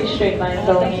be 3 straight lines Thank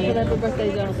you for only. the happy birthday,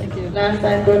 Joe. Thank you. Last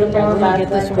line golden ball, we're gonna last get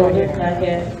this line one golden right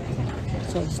nugget.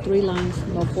 So it's 3 lines,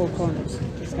 no 4 corners.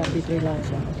 It's got to be 3 lines,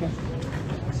 yeah. Okay.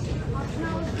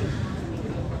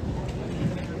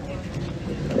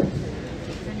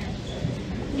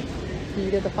 Can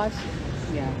you get the 5s?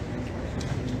 Yeah.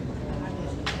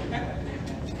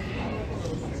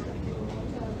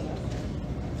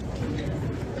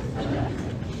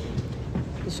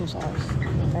 This was ours.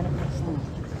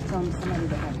 Somebody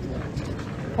to have to.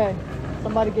 Okay.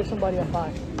 Somebody give somebody a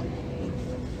 5.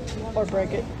 Or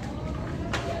break it.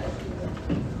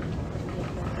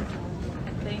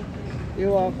 Thank you.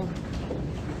 You're welcome.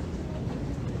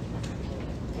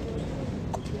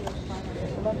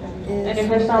 And your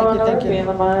first time on the Thank be you. in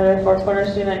the monitor 4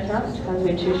 corners student count has to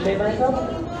be 2 straight lines only.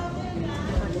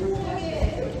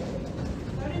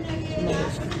 No,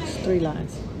 it's 3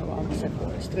 lines. No, I almost said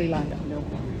 4. It's 3 lines.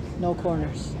 No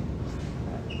corners.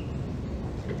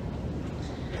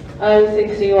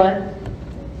 61.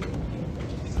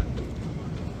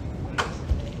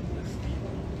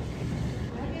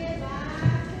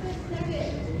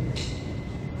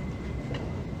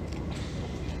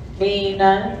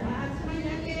 B9.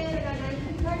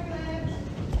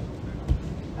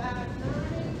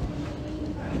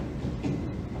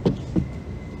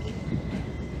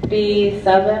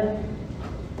 B7.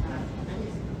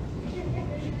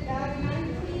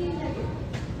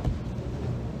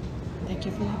 Thank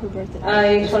you for the happy birthday.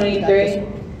 I-23.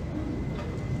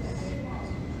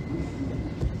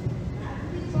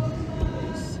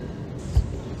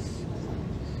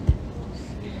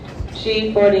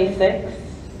 G46.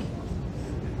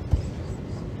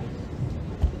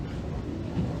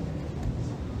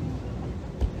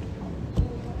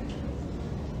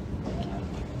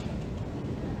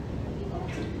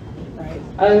 Right.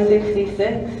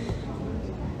 O66.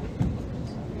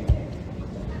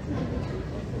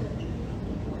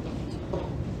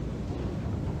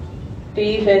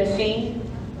 B15.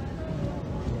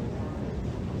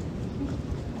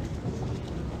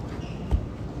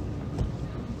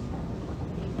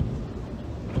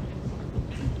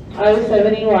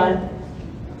 O71.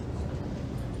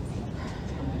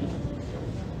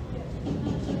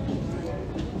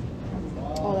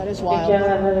 Oh, that is Thank wild. you.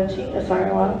 Another cheat.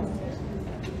 Sorry, what?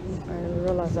 I didn't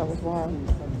realize that was wild.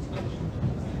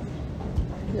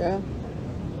 Yeah.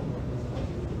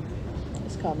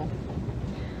 It's coming.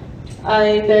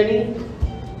 I-30.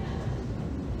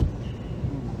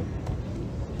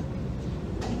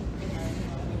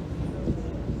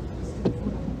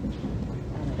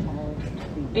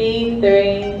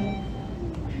 B3.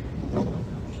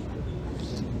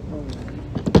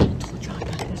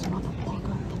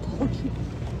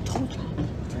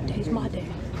 Today's my day.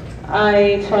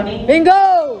 I-20.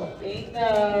 Bingo!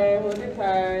 Bingo. Who's your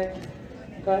card?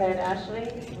 Go ahead, Ashley.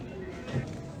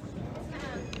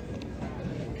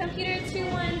 Computer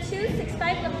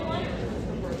 21265 level 1.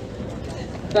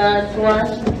 That's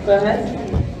 1. Go ahead.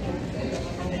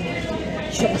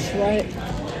 Just right.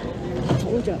 I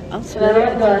told you. I'll Another one.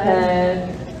 split. Go ahead.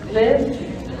 Liz.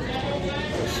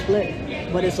 Split.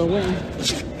 But it's a win.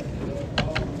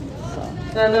 So,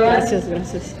 Another one. gracias,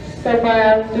 gracias. So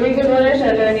far, 3 good winners.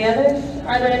 Are there any others?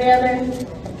 Are there any others?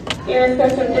 Here is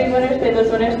custom 3 winners. Pay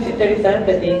those winners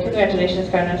 237.50. Congratulations,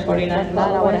 card numbers 49.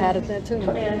 Mine, I would have had it there too.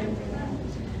 29.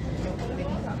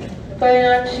 Going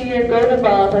on to your golden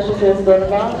balls. Let's just do this golden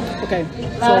balls. Okay,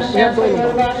 Last so we have chance for golden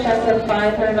golden ball. balls. Chance of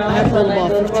 $500. I have golden ball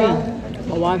Golden ball. 15.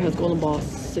 My wife has golden ball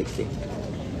 60.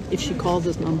 If she calls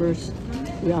us numbers,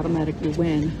 we automatically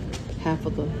win half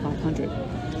of the 500.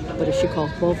 But if she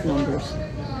calls both numbers,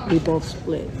 we both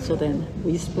split. So then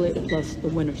we split plus the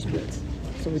winner splits.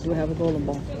 So we do have a golden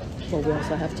ball, but we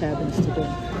also have tab-ins to do.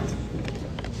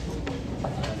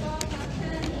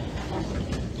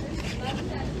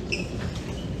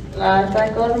 Last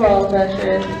time golden ball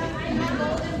pressure.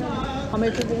 How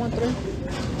many people want 3?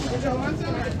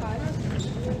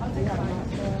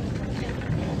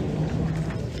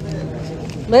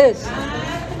 Liz.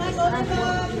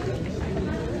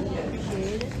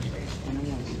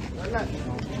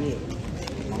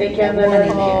 Thank you, Lily.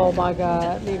 Oh my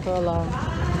God, leave her alone.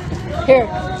 Here,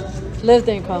 Liz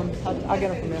didn't come. I'll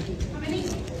get her from here.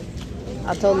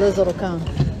 I told Liz it'll come.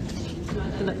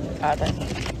 All right,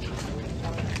 thanks.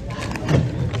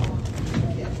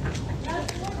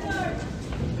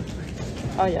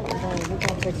 Oh yeah, we're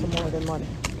gonna take some more of their money.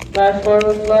 Last four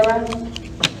was Laura.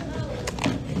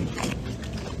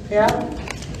 Yeah.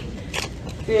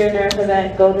 So your number for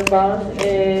that golden balls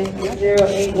is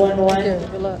 0811. Here,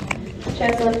 good luck.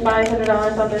 Chance wins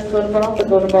 $500 on this golden ball. The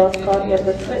golden ball is called. You have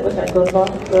to split with that golden ball.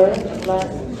 Good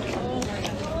luck.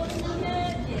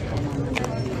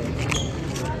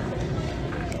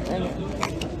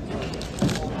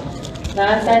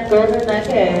 Last set golden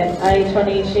nugget.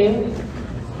 I-22.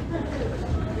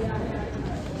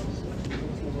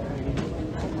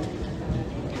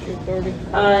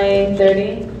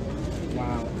 I-30.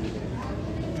 Wow.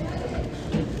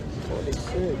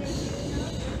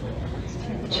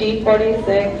 46. Chief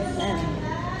 46.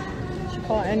 She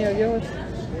called any of yours?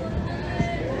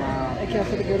 Thank you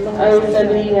for the good luck.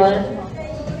 I-71.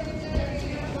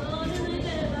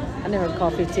 I never call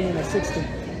 15 or 60.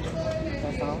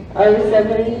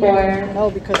 I-74.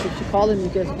 No, because if you call them, you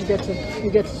get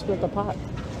to split the pot.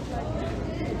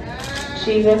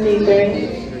 Chief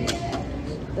 53.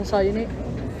 That's all you need.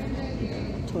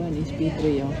 20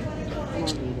 B3, y'all.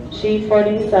 Chief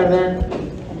 47.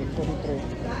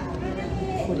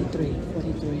 43.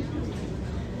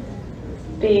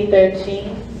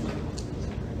 B13.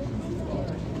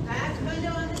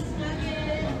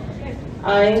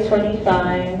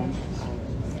 I-25.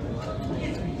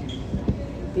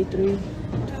 B3.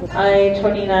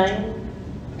 I-29.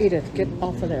 Edith, get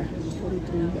off of there.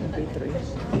 43 and B3.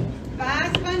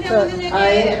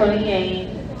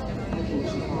 I-28.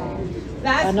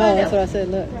 I know, that's what I said,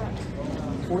 look.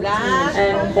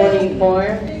 And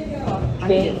 44.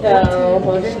 Bingo.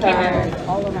 Motion carried.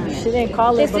 She didn't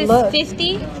call it, This but is look.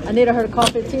 50. I needed her to call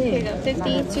 15. 50.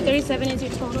 237 is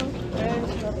your total. Here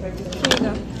you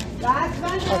go.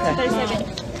 Okay. 37.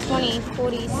 20,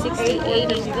 40, 60,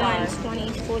 81, 20,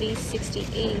 40, 60,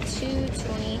 82, 20,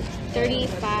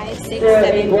 35, 6, 7.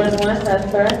 0811,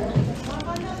 that's correct.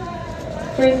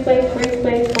 Free space,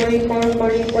 44,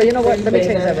 44. Well, you know what? Let me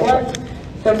change that real quick.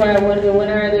 So far, one the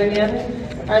winner. Are there any others?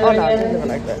 Are Oh, no, there I any didn't do it others?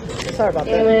 like that. Sorry about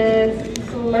It that. was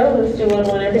close to one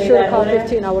winner. If Pay she would have that called winner.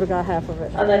 15, I would have got half of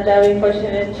it. On that Dobby portion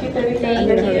is I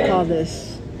needed her to call 237.50.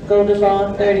 this. Golden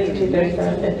ball 30,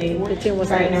 237.50. 15 was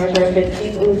Right, nice. number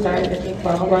 15. Ooh, sorry, 15.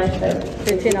 Followed by 7.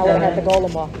 15, I would have had the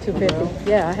golden ball. 250.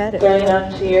 Yeah, I had it. Going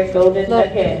on to your golden Look.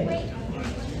 nugget.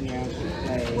 Yeah,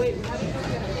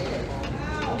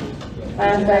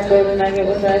 Last that golden nugget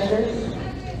was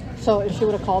Asher's. So if she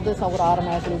would have called this, I would have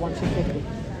automatically won 250.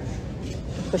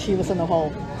 But she was in the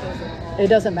hole. It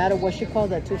doesn't matter what she called.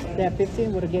 That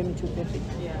 15 would have given me 250.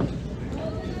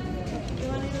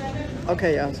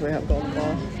 Okay, y'all. So we have golden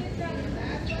ball.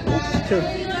 2. All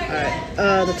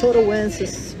right. The total wins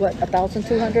is what,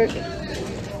 1,200?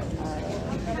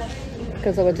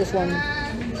 Because I was just one.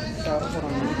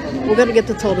 We're gonna get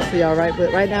the total for y'all, right?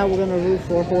 But right now we're gonna root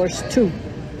for horse 2.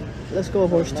 Let's go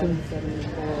horse 2.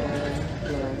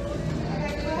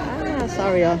 Ah,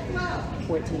 sorry, y'all.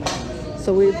 14.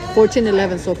 So we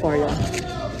 14-11 so far, y'all.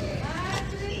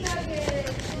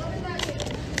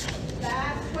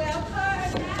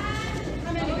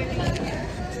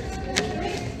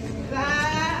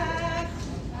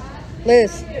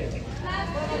 Liz,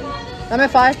 dame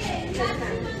 5.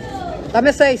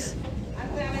 Dame 6.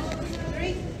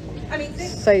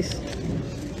 6.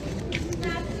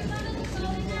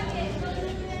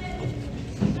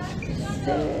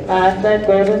 Last that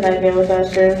golden nugget was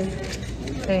Asher's.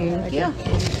 thank you.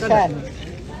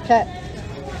 Cat.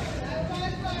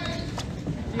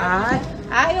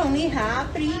 I only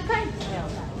have 3 cards.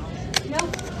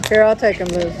 Here, I'll take him,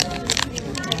 Liz.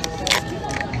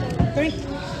 3.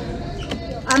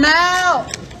 I'm out.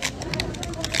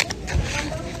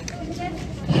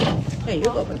 Hey, you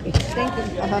go with me.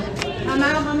 Thank you. I'm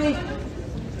out, mommy.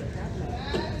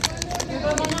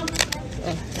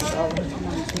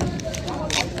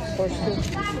 Horse 2.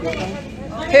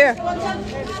 Here. How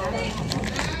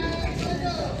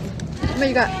many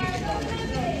you got?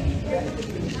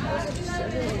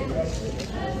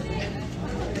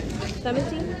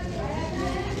 17?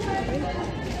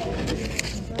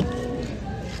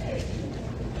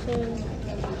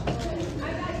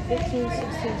 15,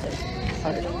 16,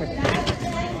 17.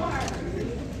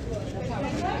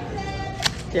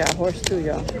 Yeah, horse 2,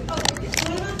 y'all.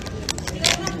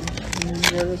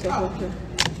 Where is the horse 2?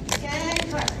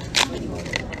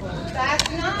 That's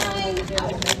 9.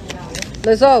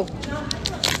 Lizzo.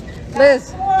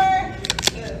 Liz.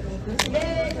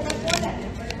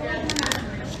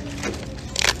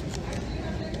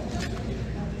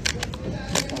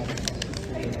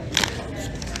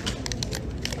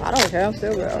 I don't care. I'm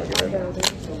still good.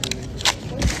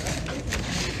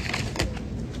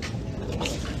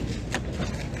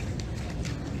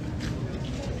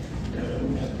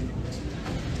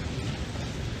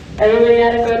 Everybody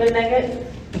had a golden nugget?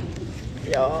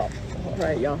 Y'all. All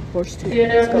right, y'all. Horse two. Do you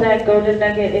know who that golden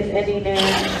nugget is ending in?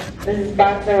 This is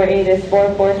box number 8 is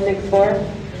 4464.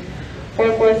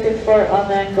 4464 on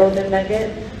that golden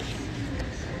nugget.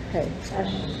 Hey,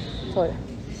 Toya.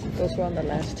 Those were on the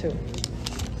last two.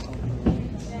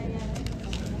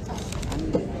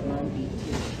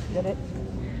 Get it?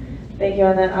 Thank you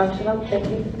on that optional. Thank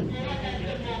you.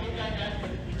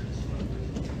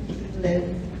 Liz.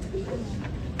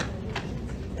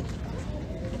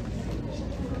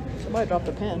 Somebody dropped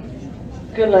a pen.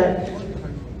 Good luck.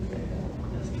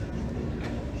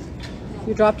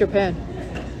 You dropped your pen.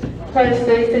 Horse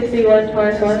 361,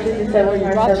 horse 167, you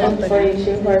horse dropped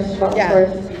 742, horse 12, Yeah.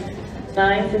 horse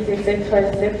 966,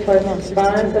 horse 6, horse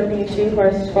 5, 72,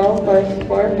 horse 12, horse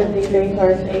 4, 53,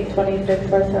 horse 8, 26,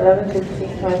 horse 11,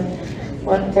 16, horse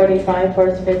 145,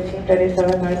 horse 15,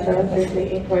 37, horse 7,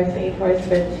 68, horse 8, horse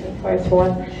 15, horse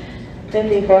 1,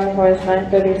 54, horse 9,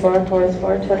 34, horse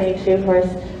 4, 22, horse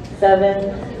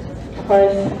 7,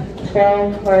 horse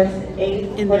 12, horse 8,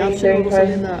 In the 43, optional, horse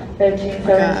in the- 13, I got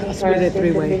 17, split horse it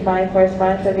three-way. 265, horse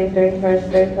 5, 73, horse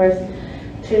 3, horse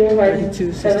 2, horse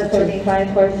 32, 7, 25,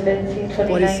 horse 15, 29,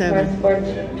 47. horse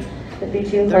 14,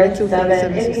 52, 32, horse 7.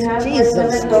 47, If you have horse Jesus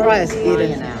 7, go Christ, to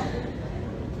Edith.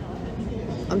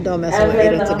 I'm done messing with Amber in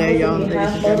Edith the today, office. y'all. If you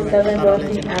Ladies have and horse gentlemen. 7, I'll go let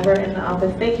see you know. Amber in the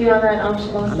office. Thank you on that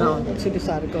optional. I know. She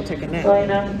decided to go take a nap.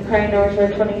 Going on, crying over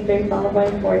for 23, followed by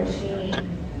 14.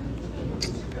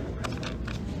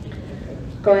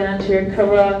 Going on to your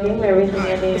coverall game, everything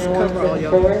ending It's in 1s coverall, and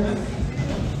y'all. 4s.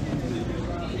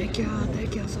 Thank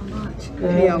y'all so much.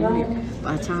 Good Hey, y'all, luck.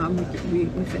 by the time we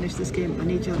finish this game, I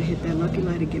need y'all to hit that lucky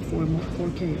light and get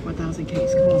 4K, 4,000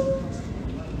 Ks. Come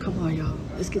on. Come on, y'all.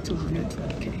 Let's get to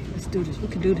 120K. Let's do this. We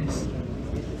can do this.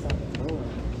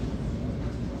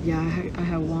 Yeah, I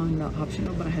had one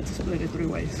optional, but I had to split it 3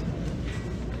 ways.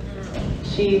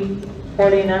 She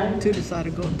 49. Two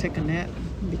decided to go and take a nap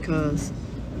because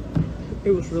it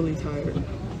was really tired.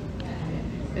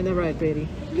 And they're right, Betty.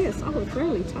 Yes, I was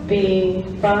fairly tired.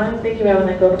 B5. Thank you,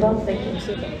 Evelyn. Go to ball. Thank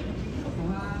you.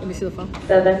 Let me see the phone.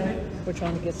 7. We're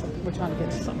trying to get some. We're trying to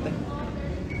get to something.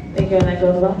 Thank you, Evelyn.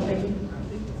 Go to ball. Thank you.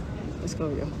 Let's go,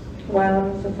 y'all. Wow,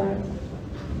 I'm so sorry.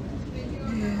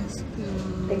 Yes,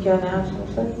 Thank you on the optional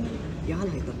set. y'all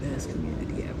like the best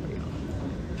community ever, y'all.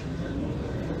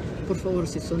 Por favor,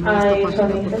 si son de Ay, esta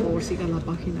página, por Juanita. favor sigan la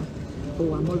página.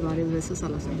 Jugamos varias veces a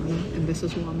la semana. En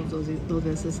veces jugamos dos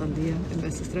veces al día. En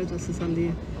veces 3 veces al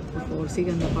día. Por favor,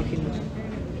 sigan la página.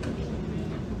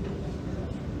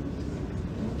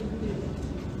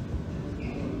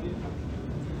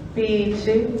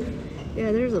 B2.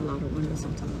 Yeah, there's a lot of winners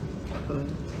sometimes. But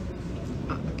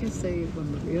I can say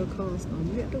when Maria calls, no,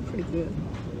 Maria do pretty good.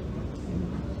 You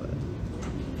know,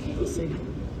 but we'll see.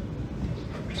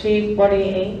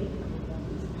 G48.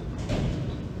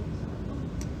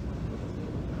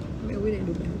 I mean, we didn't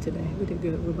do bad today. We did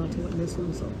good. We're about to win this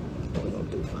one, so we're going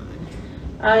to do fine.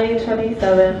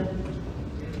 I27.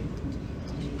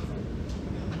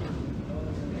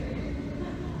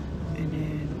 And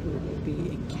then we will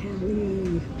be in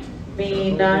Cali.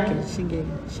 B9.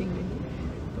 Shinge.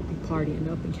 We'll be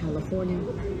partying up in California.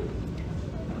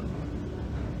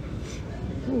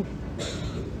 Ooh.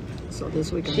 So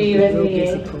this week I'm going to be real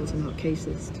busy closing out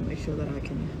cases to make sure that I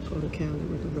can go to Cali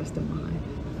with the rest of mine.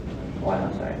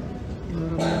 Wow, sorry. You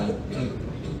know what I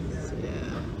mean? So,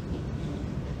 yeah.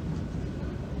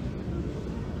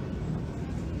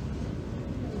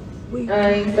 We got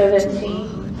 17.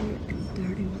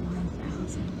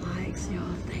 231,000 likes, y'all.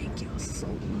 Thank y'all so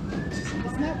much.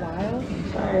 Isn't that wild?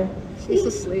 Sorry. She's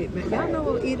asleep, man. Y'all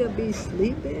know Ida be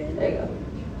sleeping. There you go.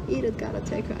 Ida's gotta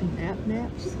take her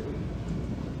naps.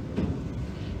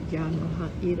 Y'all know how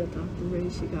Ida Dr. Ray,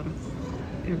 she gotta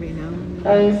every now and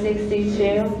then.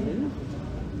 62.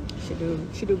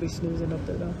 She do be snoozing up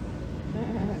there though.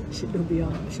 She be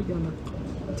on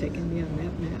taking me a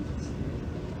nap.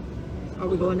 Are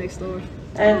we going next door?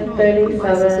 And This is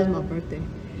 37. my birthday.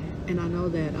 And I know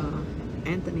that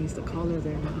Anthony's the caller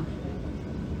there now.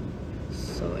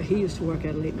 So he used to work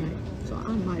at late night. So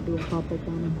I might do a pop-up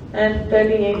on him. And I'll have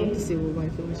 38. to see what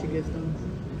wife when she gets done.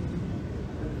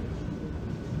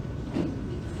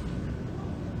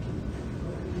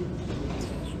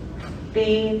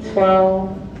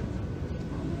 B12.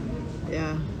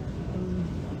 Yeah.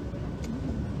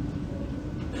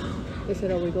 They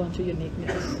said, are we going to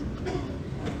uniqueness?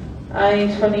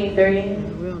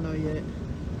 I23. We don't know yet.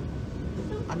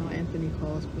 I know Anthony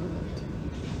calls, but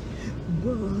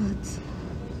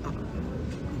I don't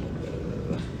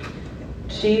know.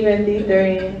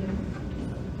 G53.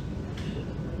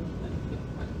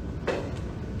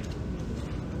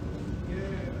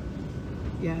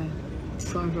 Yeah,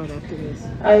 song's right after this.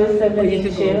 I was Or you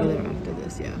can go over 72. there after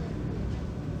this, yeah.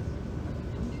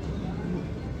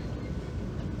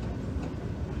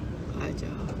 Alright,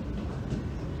 y'all.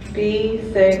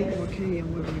 B6. Okay, and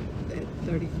we're at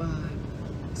 35.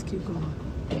 Let's keep going.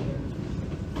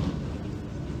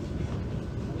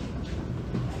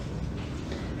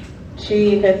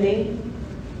 G50.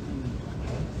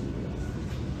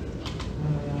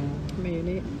 How many you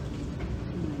need?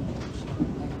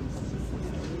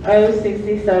 I was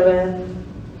 67.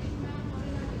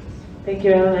 Thank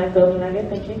you, Ellen. I've golden nugget.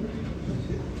 Thank you.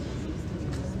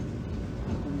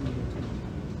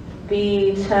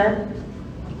 B10.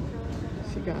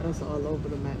 She got us all over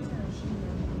the map.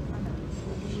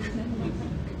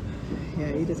 Yeah,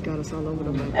 you just got us all over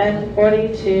the map. And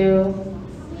 42.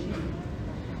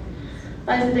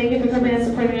 Thank you for coming and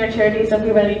supporting our charity. Some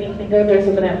people need bingo. Doors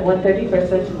open at 1:30.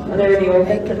 First already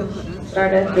open.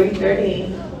 Start at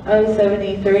 3:30. Oh,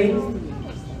 73.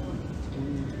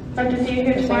 Hope to see you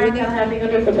here tomorrow. Callahan bingo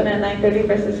doors open at 9:30.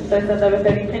 First starts at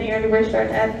 11:30. Penny early bird start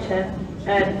at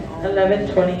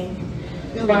 11:20.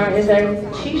 Tomorrow is our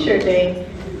t-shirt day.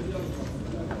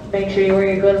 Make sure you wear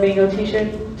your Golden Bingo t-shirt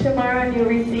tomorrow, and you'll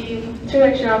receive 2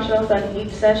 extra optionals on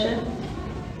each session.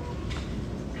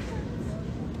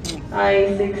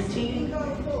 I-16.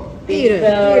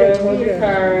 Peter. Hold your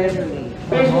card.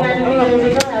 Where's your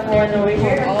bingo? Have one over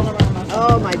here.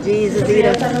 Oh my Jesus,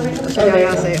 Ida. So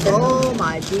y'all say, oh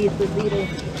my Jesus, Ida.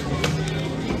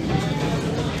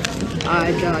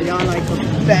 Alright, y'all like the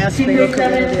best bingo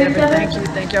community ever.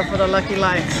 Thank y'all for the lucky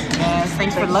likes. Yes,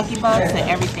 thanks for Lucky Bucks and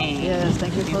everything. Yes,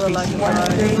 thank you for the lucky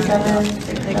likes.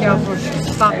 Thank y'all for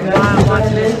stopping by and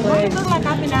watching this play. It looks like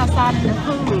I've been outside in the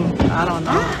pool. I don't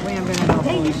know. We ain't been in no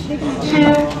pool.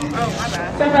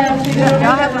 Y'all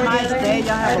Y'all have a nice day.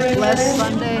 Y'all have a blessed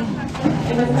Sunday.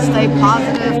 Stay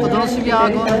positive. For those of y'all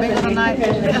going to bingo tonight,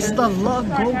 best of luck.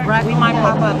 Go back. We might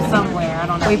pop up somewhere. I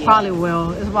don't know. We yet. probably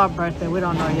will. It's my birthday. We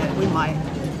don't know yet. We might.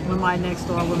 We might next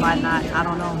door. We might not. I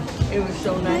don't know. It was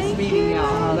so nice meeting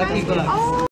y'all. Lucky Bucks.